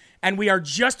one. And we are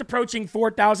just approaching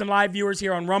 4,000 live viewers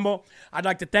here on Rumble. I'd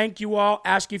like to thank you all,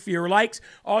 ask you for your likes.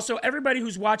 Also, everybody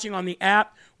who's watching on the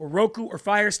app or Roku or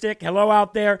Fire Stick, hello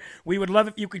out there. We would love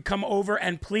if you could come over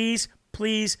and please,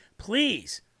 please,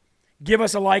 please give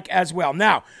us a like as well.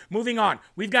 Now, moving on.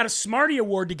 We've got a Smarty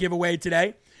Award to give away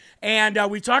today. And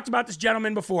we've talked about this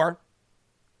gentleman before.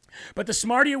 But the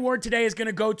Smarty Award today is going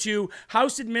to go to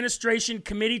House Administration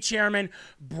Committee Chairman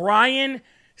Brian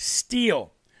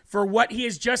Steele for what he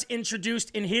has just introduced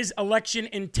in his election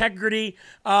integrity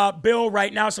bill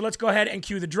right now. So let's go ahead and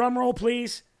cue the drum roll,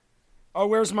 please. Oh,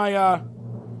 where's my, I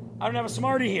don't have a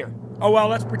Smarty here. Oh, well,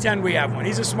 let's pretend we have one.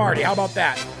 He's a Smarty. How about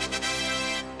that?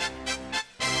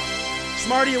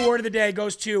 Smarty Award of the Day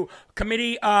goes to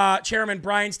Committee Chairman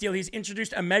Brian Steele. He's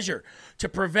introduced a measure to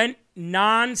prevent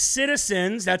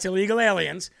non-citizens, that's illegal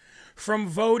aliens, from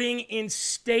voting in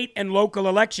state and local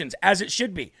elections, as it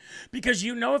should be. Because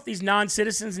if these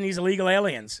non-citizens and these illegal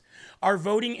aliens are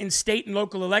voting in state and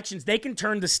local elections, they can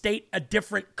turn the state a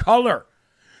different color.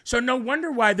 So no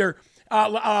wonder why they're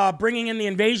bringing in the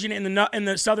invasion in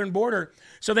the southern border,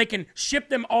 so they can ship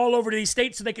them all over to these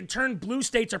states, so they can turn blue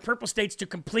states or purple states to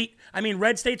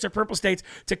red states or purple states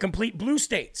to complete blue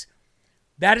states.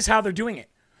 That is how they're doing it.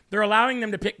 They're allowing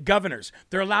them to pick governors.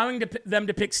 They're allowing them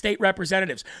to pick state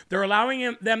representatives. They're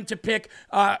allowing them to pick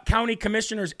county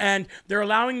commissioners, and they're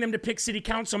allowing them to pick city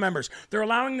council members. They're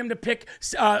allowing them to pick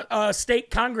state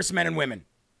congressmen and women.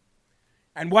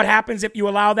 And what happens if you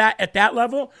allow that at that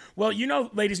level? Well,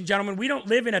 ladies and gentlemen, we don't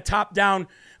live in a top-down,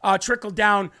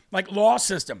 trickle-down law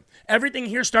system. Everything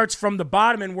here starts from the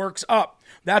bottom and works up.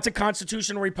 That's a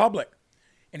constitutional republic.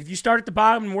 And if you start at the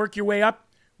bottom and work your way up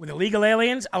with illegal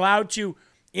aliens allowed to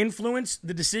influence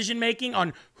the decision-making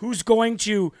on who's going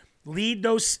to lead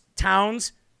those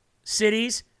towns,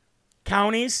 cities,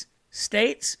 counties,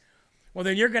 states, well,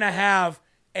 then you're going to have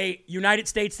a United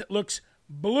States that looks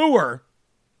bluer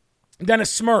than a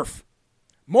Smurf.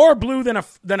 More blue than a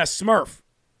Smurf.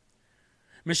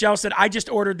 Michelle said, I just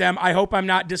ordered them. I hope I'm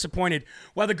not disappointed.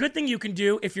 Well, the good thing you can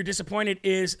do if you're disappointed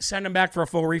is send them back for a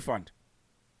full refund.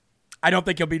 I don't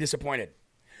think you'll be disappointed.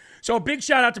 So a big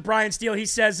shout out to Brian Steele. He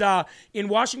says, in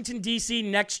Washington, D.C.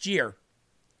 next year,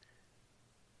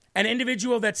 an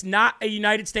individual that's not a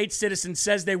United States citizen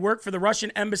says they work for the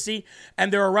Russian embassy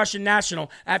and they're a Russian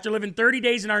national. After living 30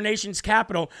 days in our nation's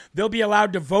capital, they'll be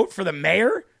allowed to vote for the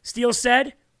mayor, Steele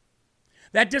said.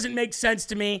 That doesn't make sense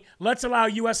to me. Let's allow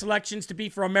U.S. elections to be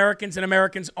for Americans and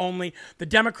Americans only. The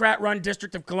Democrat-run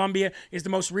District of Columbia is the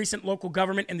most recent local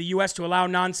government in the U.S. to allow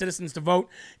non-citizens to vote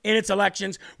in its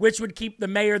elections, which would keep the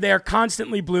mayor there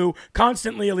constantly blue,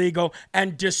 constantly illegal,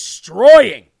 and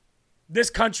destroying this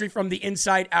country from the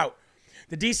inside out.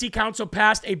 The D.C. Council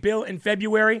passed a bill in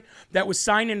February that was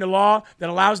signed into law that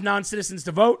allows non-citizens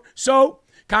to vote. So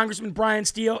Congressman Brian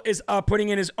Steele is putting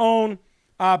in his own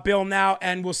bill now,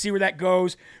 and we'll see where that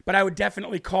goes. But I would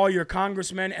definitely call your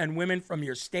congressmen and women from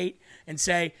your state and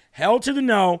say, hell to the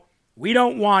no, we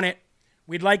don't want it.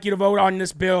 We'd like you to vote on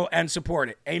this bill and support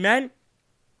it. Amen?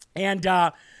 And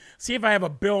see if I have a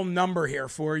bill number here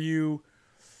for you.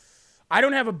 I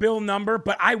don't have a bill number,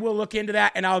 but I will look into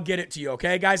that and I'll get it to you,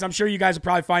 okay, guys? I'm sure you guys will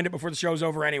probably find it before the show's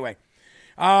over anyway.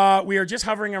 We are just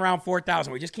hovering around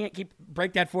 4,000. We just can't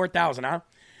break that 4,000, huh?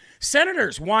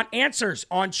 Senators want answers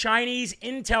on Chinese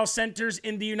intel centers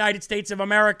in the United States of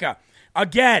America.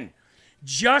 Again,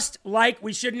 just like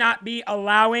we should not be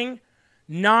allowing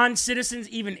non-citizens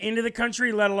even into the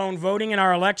country, let alone voting in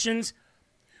our elections,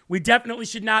 we definitely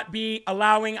should not be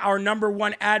allowing our number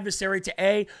one adversary to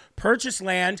A, purchase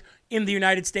land in the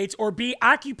United States, or B,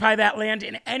 occupy that land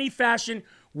in any fashion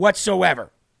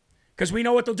whatsoever. Because we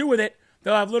know what they'll do with it.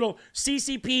 They'll have little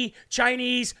CCP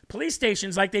Chinese police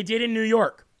stations like they did in New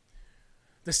York.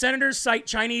 The senators cite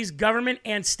Chinese government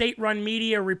and state-run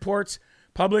media reports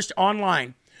published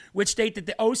online, which state that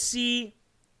the OCSC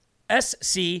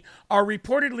are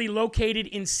reportedly located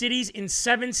in cities in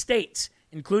 7 states,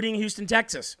 including Houston,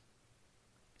 Texas.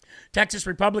 Texas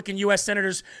Republican U.S.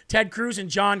 Senators Ted Cruz and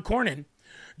John Cornyn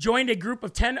joined a group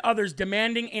of 10 others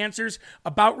demanding answers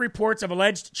about reports of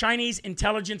alleged Chinese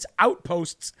intelligence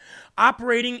outposts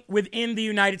operating within the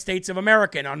United States of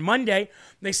America. And on Monday,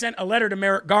 they sent a letter to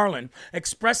Merrick Garland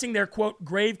expressing their, quote,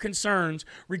 grave concerns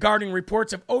regarding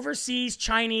reports of overseas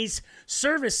Chinese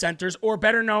service centers, or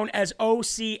better known as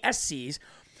OCSCs,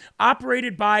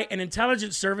 operated by an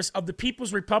intelligence service of the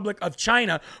People's Republic of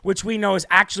China, which we know is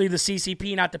actually the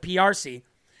CCP, not the PRC,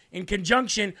 in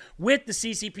conjunction with the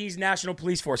CCP's National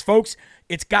Police Force. Folks,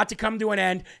 it's got to come to an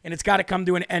end, and it's got to come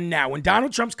to an end now. When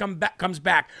Donald Trump comes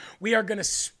back, we are going to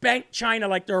spank China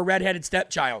like they're a redheaded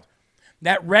stepchild.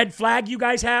 That red flag you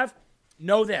guys have,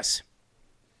 know this.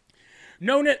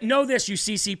 Know this, you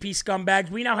CCP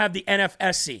scumbags. We now have the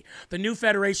NFSC, the New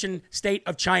Federation State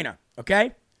of China,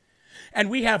 okay? And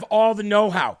we have all the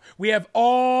know-how. We have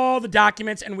all the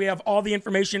documents, and we have all the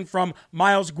information from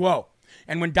Miles Guo.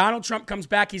 And when Donald Trump comes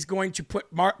back, he's going to put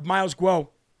Miles Guo,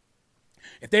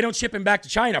 if they don't ship him back to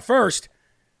China first,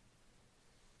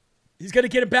 he's going to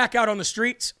get him back out on the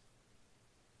streets.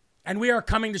 And we are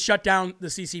coming to shut down the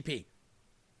CCP.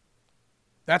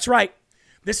 That's right.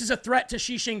 This is a threat to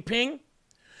Xi Jinping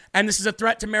And this is a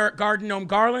threat to Merrick Garden, Noam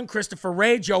Garland, Christopher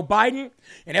Wray, Joe Biden,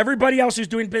 and everybody else who's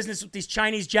doing business with these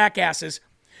Chinese jackasses.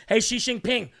 Hey, Xi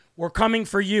Jinping, we're coming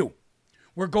for you.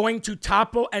 We're going to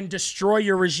topple and destroy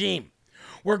your regime.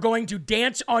 We're going to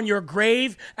dance on your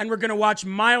grave, and we're going to watch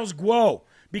Miles Guo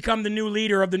become the new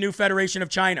leader of the new Federation of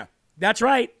China. That's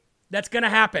right. That's going to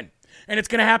happen. And it's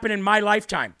going to happen in my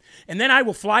lifetime. And then I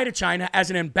will fly to China as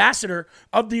an ambassador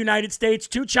of the United States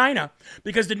to China,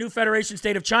 because the new Federation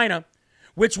State of China,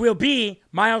 which will be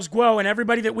Miles Guo and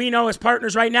everybody that we know as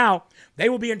partners right now, they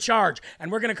will be in charge. And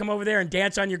we're going to come over there and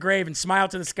dance on your grave and smile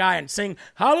to the sky and sing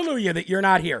hallelujah that you're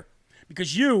not here,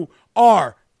 because you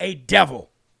are a devil.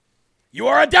 You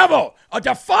are a devil, a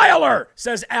defiler,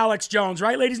 says Alex Jones,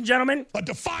 right, ladies and gentlemen? A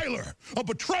defiler, a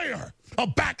betrayer, a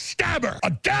backstabber, a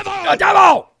devil! A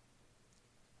devil!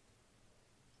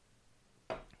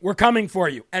 We're coming for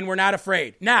you, and we're not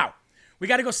afraid. Now, we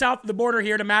got to go south of the border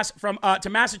here to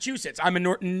Massachusetts. I'm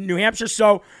in New Hampshire,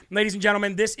 so, ladies and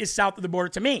gentlemen, this is south of the border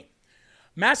to me.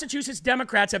 Massachusetts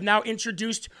Democrats have now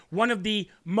introduced one of the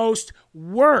most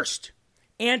worst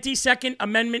anti-Second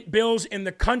Amendment bills in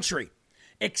the country.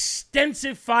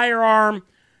 Extensive firearm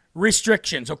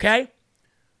restrictions, okay?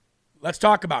 Let's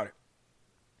talk about it.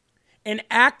 An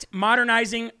act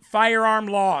modernizing firearm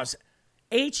laws,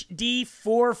 HD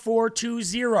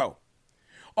 4420,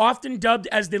 often dubbed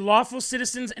as the Lawful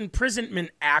Citizens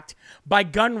Imprisonment Act by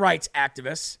gun rights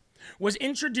activists, was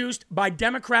introduced by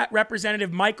Democrat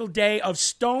Representative Michael Day of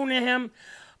Stoneham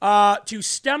to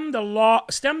stem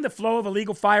the flow of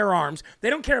illegal firearms. They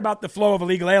don't care about the flow of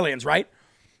illegal aliens, right?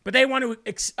 But they want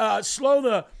to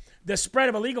slow the spread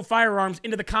of illegal firearms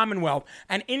into the Commonwealth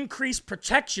and increase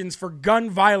protections for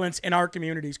gun violence in our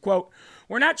communities. Quote,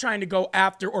 we're not trying to go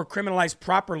after or criminalize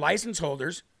proper license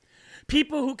holders,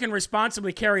 people who can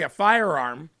responsibly carry a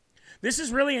firearm. This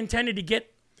is really intended to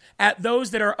get at those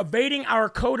that are evading our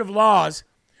code of laws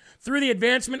through the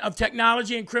advancement of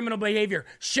technology, and criminal behavior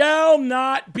shall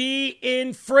not be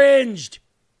infringed.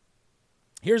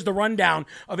 Here's the rundown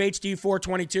of HD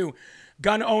 422.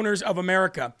 Gun Owners of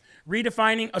America,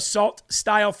 redefining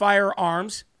assault-style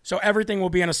firearms, so everything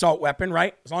will be an assault weapon,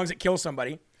 right? As long as it kills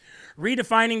somebody.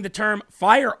 Redefining the term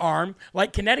firearm,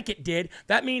 like Connecticut did.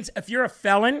 That means if you're a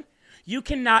felon, you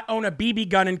cannot own a BB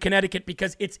gun in Connecticut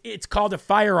because it's called a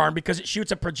firearm because it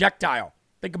shoots a projectile.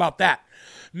 Think about that.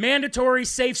 Mandatory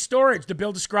safe storage. The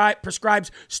bill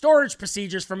prescribes storage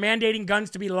procedures for mandating guns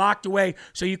to be locked away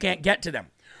so you can't get to them.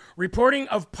 Reporting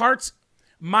of parts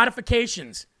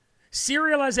modifications.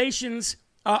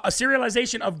 A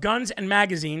serialization of guns and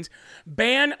magazines,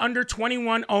 ban under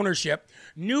 21 ownership,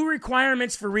 new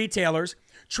requirements for retailers,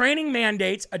 training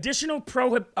mandates, additional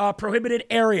prohibited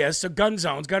areas, so gun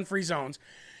zones, gun-free zones,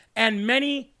 and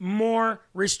many more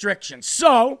restrictions.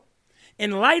 So,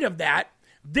 in light of that,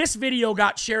 this video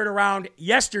got shared around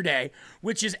yesterday,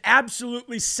 which is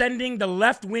absolutely sending the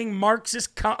left-wing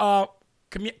Marxist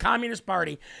Communist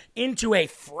Party into a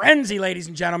frenzy, ladies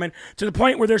and gentlemen, to the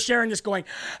point where they're sharing this going,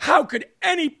 how could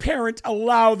any parent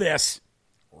allow this?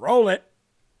 Roll it.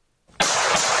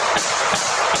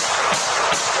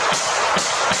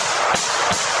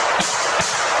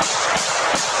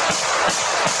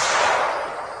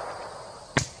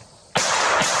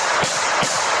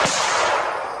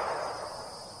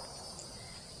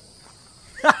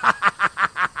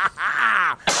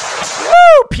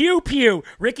 Pew, pew.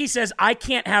 Ricky says, I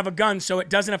can't have a gun, so it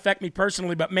doesn't affect me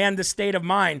personally, but man, this state of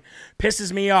mind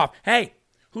pisses me off. Hey,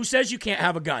 who says you can't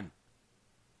have a gun?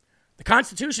 The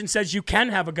Constitution says you can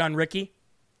have a gun, Ricky.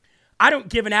 I don't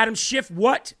give an atom shift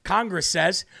what Congress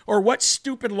says or what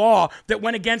stupid law that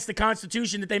went against the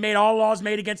Constitution, that they made all laws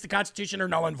made against the Constitution are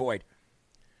null and void.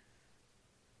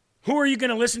 Who are you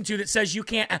going to listen to that says you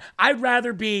can't? I'd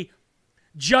rather be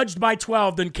judged by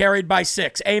 12 than carried by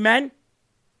 6. Amen?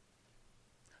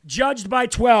 Judged by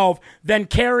 12 than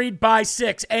carried by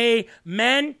 6.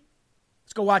 Amen?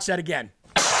 Let's go watch that again.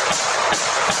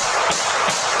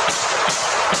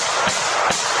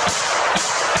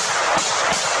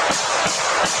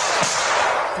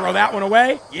 Throw that one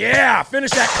away. Yeah, finish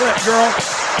that clip, girl.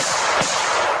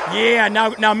 Yeah,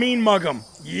 now mean mug 'em.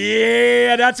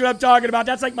 Yeah, that's what I'm talking about.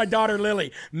 That's like my daughter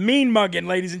Lily. Mean mugging,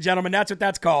 ladies and gentlemen. That's what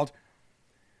that's called.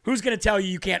 Who's going to tell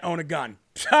you can't own a gun?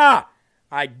 Ha!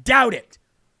 I doubt it.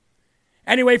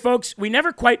 Anyway, folks, we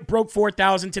never quite broke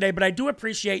 4,000 today, but I do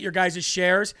appreciate your guys'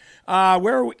 shares.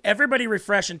 Everybody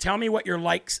refresh and tell me what your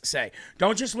likes say.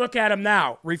 Don't just look at them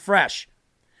now. Refresh.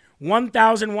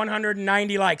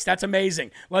 1,190 likes. That's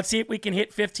amazing. Let's see if we can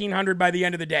hit 1,500 by the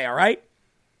end of the day, all right?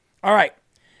 All right.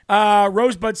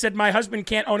 Rosebud said, my husband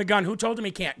can't own a gun. Who told him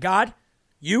he can't? God?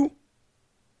 You?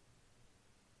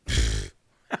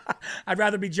 I'd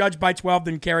rather be judged by 12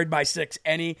 than carried by 6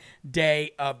 any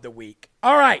day of the week.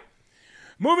 All right.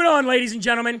 Moving on, ladies and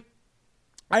gentlemen.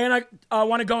 I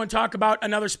want to go and talk about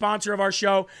another sponsor of our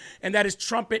show, and that is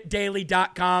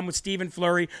TrumpetDaily.com with Stephen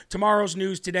Flurry. Tomorrow's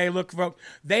news today. Look, folks,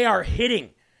 they are hitting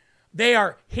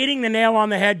the nail on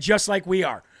the head just like we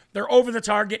are. They're over the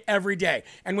target every day.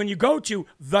 And when you go to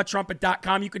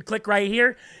thetrumpet.com, you could click right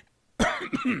here,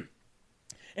 and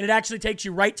it actually takes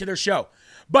you right to their show.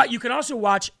 But you can also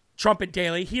watch Trumpet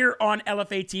Daily here on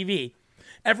LFA TV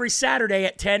every Saturday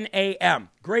at 10 a.m.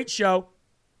 Great show.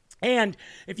 And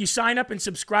if you sign up and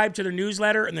subscribe to their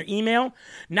newsletter and their email,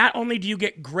 not only do you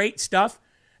get great stuff,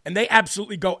 and they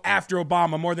absolutely go after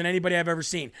Obama more than anybody I've ever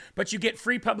seen, but you get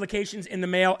free publications in the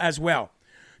mail as well.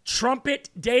 Trumpet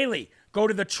Daily. Go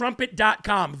to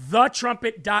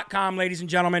thetrumpet.com, ladies and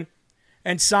gentlemen,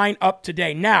 and sign up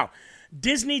today. Now,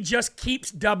 Disney just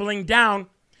keeps doubling down.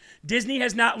 Disney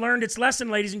has not learned its lesson,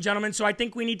 ladies and gentlemen, so I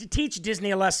think we need to teach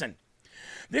Disney a lesson.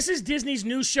 This is Disney's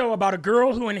new show about a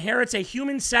girl who inherits a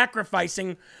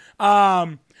human-sacrificing,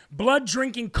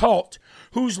 blood-drinking cult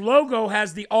whose logo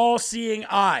has the all-seeing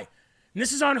eye. And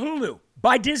this is on Hulu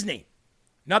by Disney.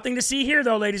 Nothing to see here,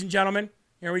 though, ladies and gentlemen.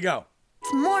 Here we go.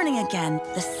 It's morning again.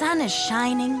 The sun is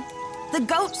shining. The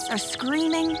goats are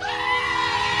screaming.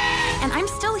 And I'm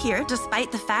still here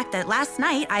despite the fact that last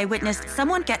night I witnessed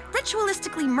someone get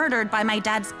ritualistically murdered by my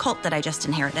dad's cult that I just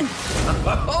inherited.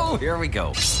 Oh, here we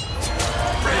go.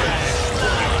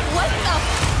 What the?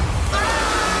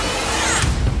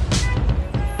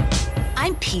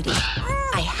 I'm Petey.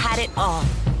 I had it all.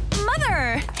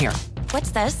 Mother! Here.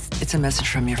 What's this? It's a message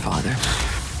from your father.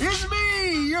 It's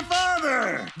me, your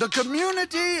father. The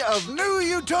community of New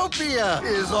Utopia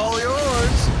is all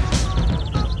yours.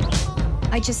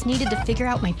 I just needed to figure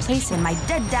out my place in my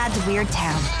dead dad's weird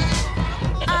town.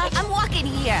 I'm walking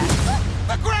here.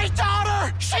 The great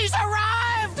daughter! She's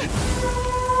arrived!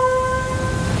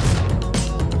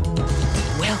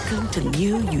 Welcome to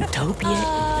New Utopia.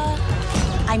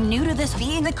 I'm new to this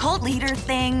being the cult leader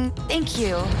thing. Thank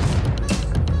you.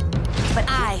 But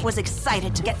I was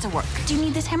excited to get to work. Do you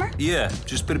need this hammer? Yeah,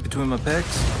 just put it between my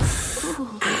pecs. Ooh.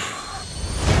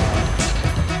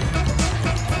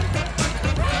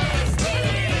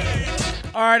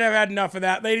 All right, I've had enough of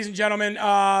that. Ladies and gentlemen,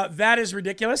 that is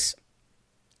ridiculous.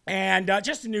 And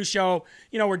just a new show,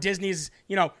 where Disney's,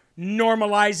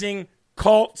 normalizing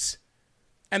cults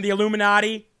and the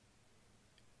Illuminati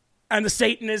and the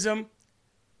Satanism.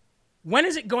 When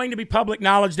is it going to be public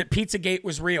knowledge that Pizzagate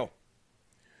was real?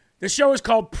 The show is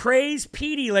called Praise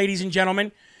Petey, ladies and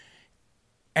gentlemen.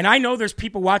 And I know there's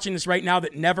people watching this right now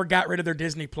that never got rid of their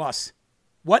Disney Plus.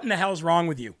 What in the hell's wrong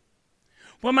with you?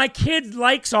 Well, my kid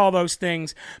likes all those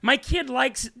things. My kid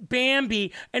likes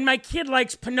Bambi, and my kid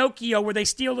likes Pinocchio, where they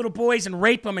steal little boys and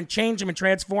rape them and change them and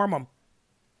transform them.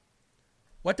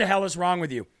 What the hell is wrong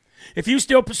with you? If you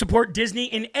still support Disney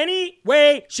in any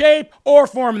way, shape, or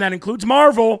form, and that includes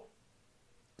Marvel,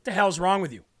 what the hell's wrong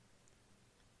with you?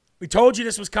 We told you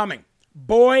this was coming.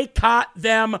 Boycott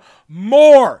them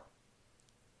more.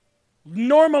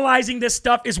 Normalizing this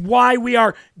stuff is why we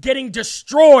are getting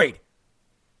destroyed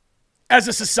as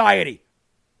a society.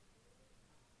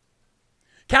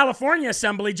 California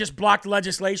Assembly just blocked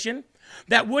legislation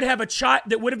that would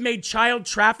have made child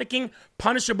trafficking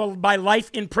punishable by life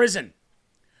in prison.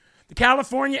 The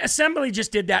California Assembly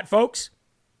just did that, folks.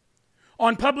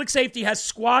 On Public Safety has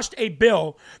squashed a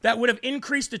bill that would have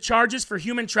increased the charges for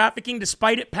human trafficking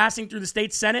despite it passing through the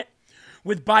state Senate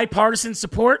with bipartisan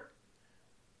support.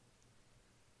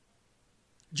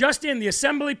 Just in, the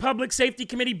Assembly Public Safety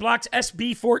Committee blocks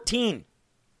SB 14.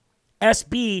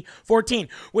 SB 14,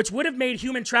 which would have made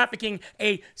human trafficking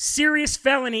a serious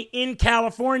felony in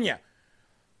California.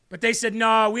 But they said,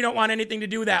 no, we don't want anything to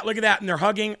do with that. Look at that. And they're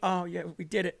hugging. Oh, yeah, we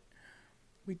did it.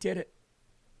 We did it.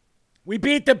 We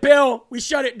beat the bill. We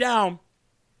shut it down.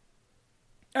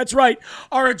 That's right.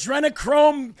 Our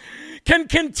adrenochrome can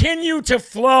continue to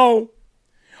flow.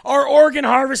 Our organ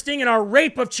harvesting and our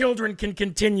rape of children can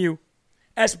continue.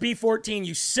 SB 14,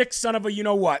 you sick son of a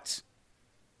you-know-whats.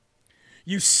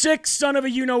 You sick son of a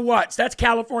you-know-whats. That's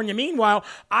California. Meanwhile,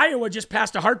 Iowa just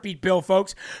passed a heartbeat bill,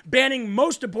 folks, banning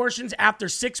most abortions after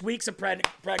 6 weeks of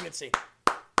pregnancy.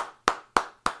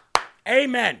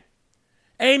 Amen.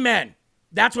 Amen.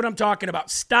 That's what I'm talking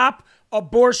about. Stop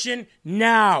abortion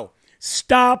now.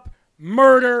 Stop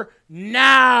murder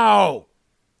now.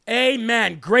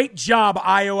 Amen. Great job,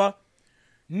 Iowa.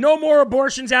 No more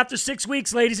abortions after 6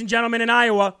 weeks, ladies and gentlemen, in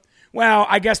Iowa. Well,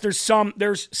 I guess there's some,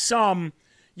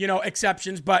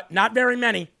 exceptions, but not very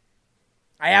many.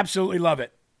 I absolutely love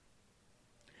it.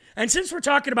 And since we're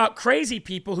talking about crazy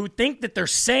people who think that they're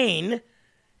sane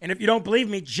And if you don't believe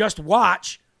me, just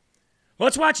watch.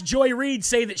 Let's watch Joy Reid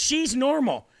say that she's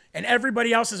normal and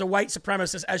everybody else is a white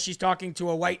supremacist as she's talking to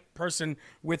a white person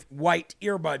with white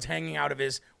earbuds hanging out of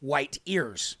his white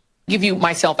ears. Give you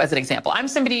myself as an example. I'm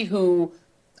somebody who,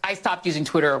 I stopped using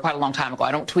Twitter quite a long time ago.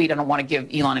 I don't tweet. I don't want to give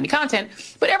Elon any content.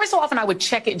 But every so often I would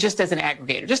check it just as an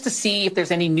aggregator, just to see if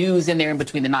there's any news in there in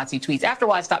between the Nazi tweets. After a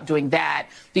while, I stopped doing that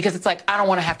because it's like, I don't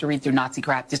want to have to read through Nazi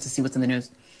crap just to see what's in the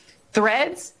news.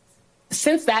 Threads,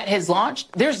 since that has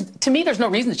launched, to me, there's no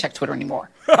reason to check Twitter anymore.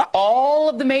 All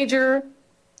of the major,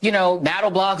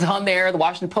 Nato blogs on there, the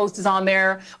Washington Post is on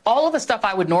there. All of the stuff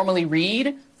I would normally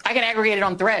read, I can aggregate it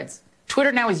on Threads.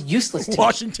 Twitter now is useless to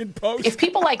Washington Post. If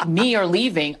people like me are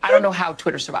leaving, I don't know how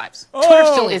Twitter survives. Twitter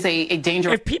still is a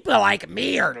danger. If people like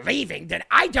me are leaving, then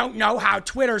I don't know how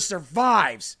Twitter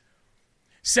survives,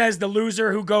 says the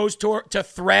loser who goes to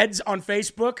Threads on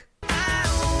Facebook.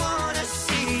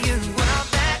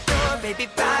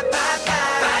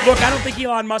 Look, I don't think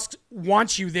Elon Musk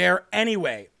wants you there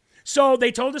anyway. So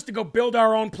they told us to go build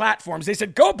our own platforms. They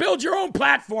said, go build your own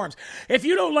platforms. If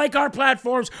you don't like our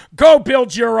platforms, go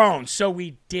build your own. So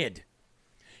we did.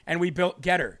 And we built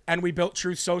Getter, and we built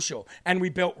Truth Social, and we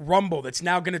built Rumble that's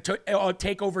now going to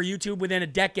take over YouTube within a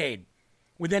decade.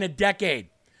 Within a decade.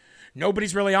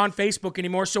 Nobody's really on Facebook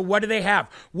anymore, so what do they have?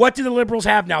 What do the liberals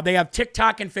have now? They have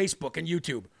TikTok and Facebook and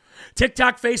YouTube.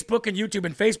 TikTok, Facebook, and YouTube,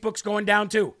 and Facebook's going down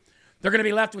too. They're going to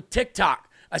be left with TikTok,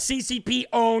 a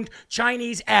CCP-owned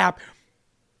Chinese app,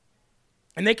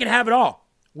 and they can have it all.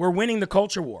 We're winning the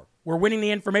culture war. We're winning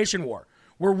the information war.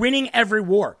 We're winning every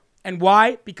war. And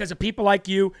why? Because of people like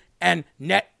you and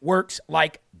networks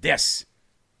like this.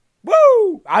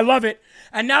 Woo! I love it.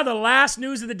 And now the last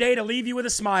news of the day to leave you with a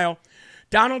smile.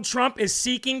 Donald Trump is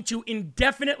seeking to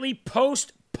indefinitely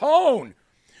postpone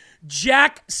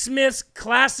Jack Smith's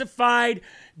classified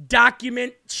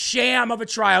document sham of a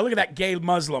trial. Look at that gay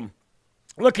Muslim.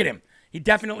 Look at him. He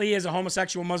definitely is a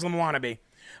homosexual Muslim wannabe.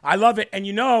 I love it. And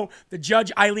the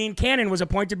Judge Eileen Cannon was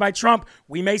appointed by Trump.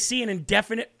 We may see an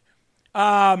indefinite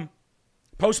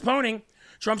postponing.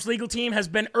 Trump's legal team has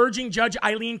been urging Judge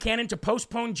Eileen Cannon to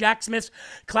postpone Jack Smith's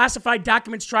classified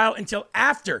documents trial until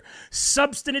after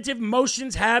substantive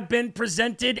motions have been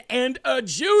presented and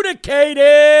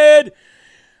adjudicated.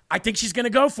 I think she's going to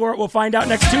go for it. We'll find out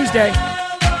next Tuesday.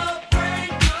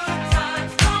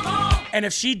 And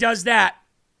if she does that,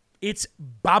 it's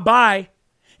bye-bye.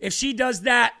 If she does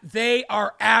that, they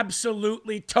are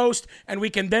absolutely toast. And we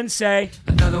can then say,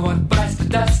 another one bites the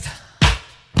dust.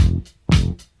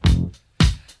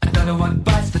 Another one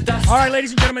bites the dust. All right,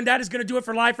 ladies and gentlemen, that is going to do it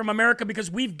for Live from America because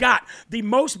we've got the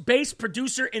most bass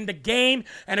producer in the game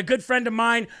and a good friend of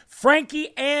mine,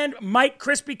 Frankie and Mike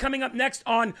Crispy, coming up next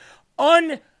on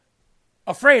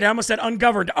Unafraid. I almost said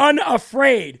ungoverned.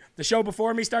 Unafraid. The show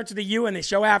before me starts with a U and the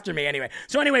show after me anyway.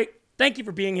 So anyway, thank you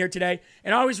for being here today.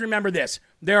 And always remember this.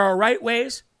 There are right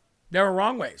ways. There are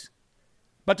wrong ways.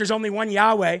 But there's only one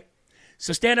Yahweh.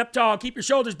 So stand up tall. Keep your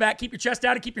shoulders back. Keep your chest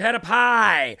out and keep your head up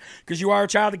high. Because you are a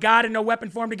child of God and no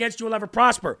weapon formed against you will ever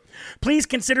prosper. Please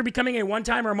consider becoming a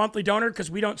one-time or a monthly donor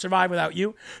because we don't survive without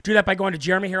you. Do that by going to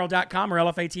jeremyherald.com or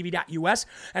lfatv.us.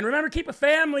 And remember, keep your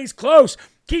families close.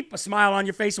 Keep a smile on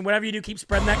your face, and whatever you do, keep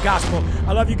spreading that gospel.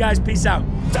 I love you guys. Peace out.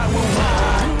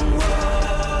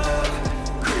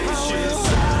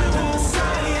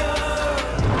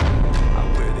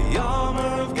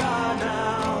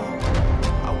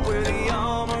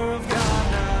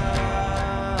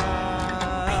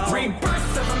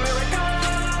 Rebirth of America.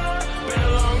 Been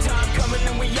a long time coming,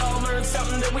 and we all learned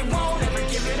something that we won't ever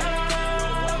give it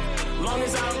up. Long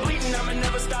as I'm bleeding, I'ma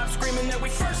never stop screaming that we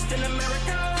first in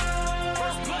America.